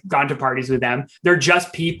 I've gone to parties with them. They're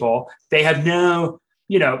just people. They have no,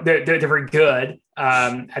 they're very good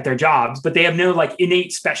at their jobs, but they have no like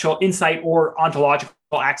innate special insight or ontological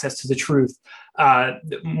access to the truth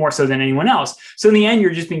more so than anyone else. So in the end,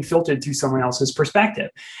 you're just being filtered through someone else's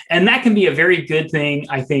perspective. And that can be a very good thing,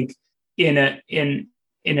 I think,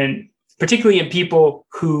 particularly in people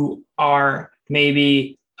who are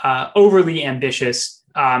maybe overly ambitious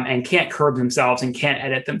and can't curb themselves and can't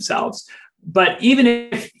edit themselves. But even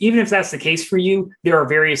if that's the case for you, there are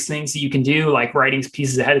various things that you can do, like writing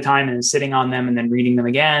pieces ahead of time and sitting on them and then reading them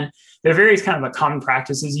again. There are various kind of common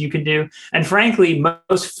practices you can do. And frankly,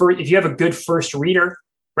 if you have a good first reader,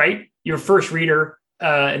 right? Your first reader,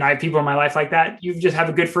 and I have people in my life like that, you just have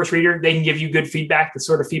a good first reader. They can give you good feedback, the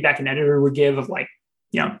sort of feedback an editor would give of like,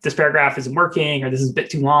 this paragraph isn't working, or this is a bit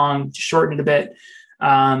too long, just shorten it a bit.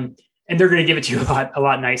 And they're going to give it to you a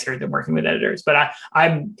lot nicer than working with editors. But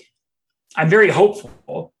I'm very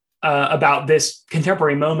hopeful about this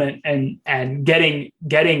contemporary moment and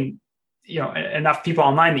getting enough people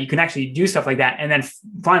online that you can actually do stuff like that. And then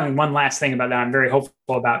finally, one last thing about that I'm very hopeful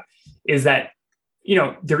about is that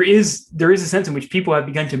there is a sense in which people have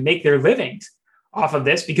begun to make their livings off of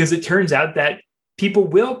this, because it turns out that people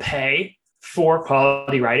will pay for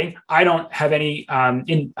quality writing. I don't have any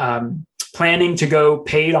planning to go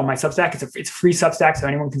paid on my Substack. It's a free Substack, so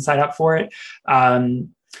anyone can sign up for it.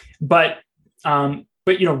 But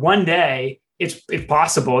one day it's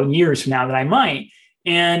possible in years from now that I might.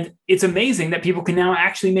 And it's amazing that people can now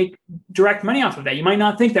actually make direct money off of that. You might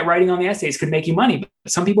not think that writing on the essays could make you money,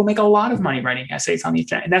 but some people make a lot of money writing essays on the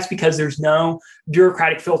internet. And that's because there's no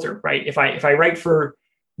bureaucratic filter, right? If I write for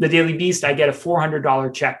the Daily Beast, I get a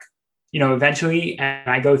 $400 check, eventually. And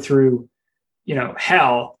I go through,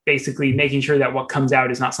 hell, basically making sure that what comes out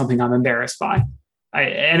is not something I'm embarrassed by.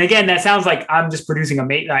 And again, that sounds like I'm just producing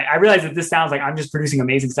amazing. I realize that this sounds like I'm just producing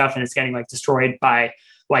amazing stuff and it's getting like destroyed by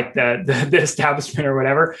like the establishment or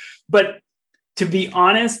whatever. But to be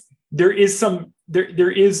honest, the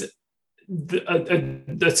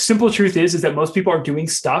simple truth is that most people are doing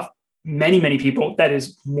stuff, many people, that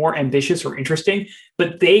is more ambitious or interesting,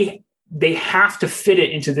 but they have to fit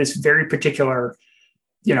it into this very particular,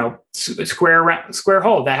 square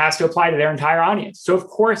hole that has to apply to their entire audience. So of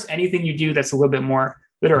course, anything you do that's a little bit more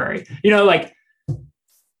literary, like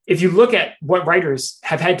if you look at what writers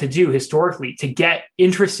have had to do historically to get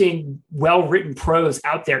interesting, well-written prose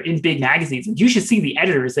out there in big magazines, you should see the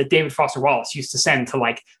editors that David Foster Wallace used to send to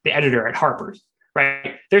like the editor at Harper's,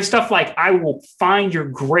 right? There's stuff like, I will find your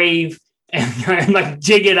grave and like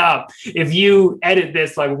dig it up if you edit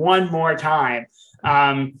this like one more time.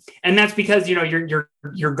 And that's because,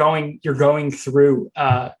 you're going through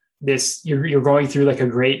this, you're going through like a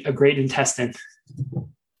great intestine.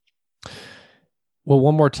 Well,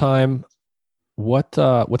 one more time, what's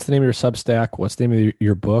the name of your Substack? What's the name of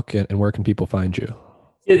your book, and where can people find you?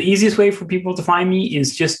 The easiest way for people to find me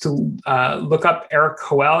is just to look up Erik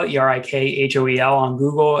Hoel, ERIKHOEL on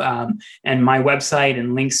Google, and my website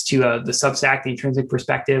and links to the Substack, The Intrinsic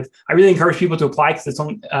Perspective. I really encourage people to apply because it's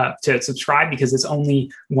only to subscribe, because it's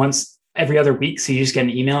only once every other week. So you just get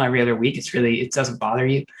an email every other week. It doesn't bother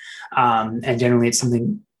you. And generally it's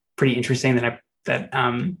something pretty interesting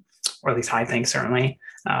or at least I think, certainly,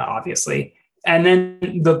 obviously. And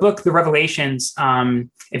then the book, The Revelations,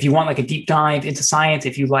 if you want like a deep dive into science,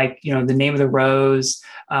 if you like, The Name of the Rose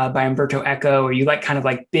by Umberto Eco, or you like kind of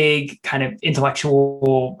like big kind of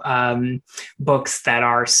intellectual books that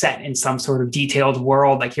are set in some sort of detailed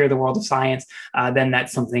world, like Here, the World of Science, then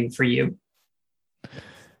that's something for you.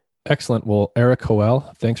 Excellent. Well, Erik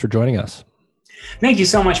Hoel, thanks for joining us. Thank you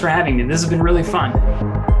so much for having me. This has been really fun.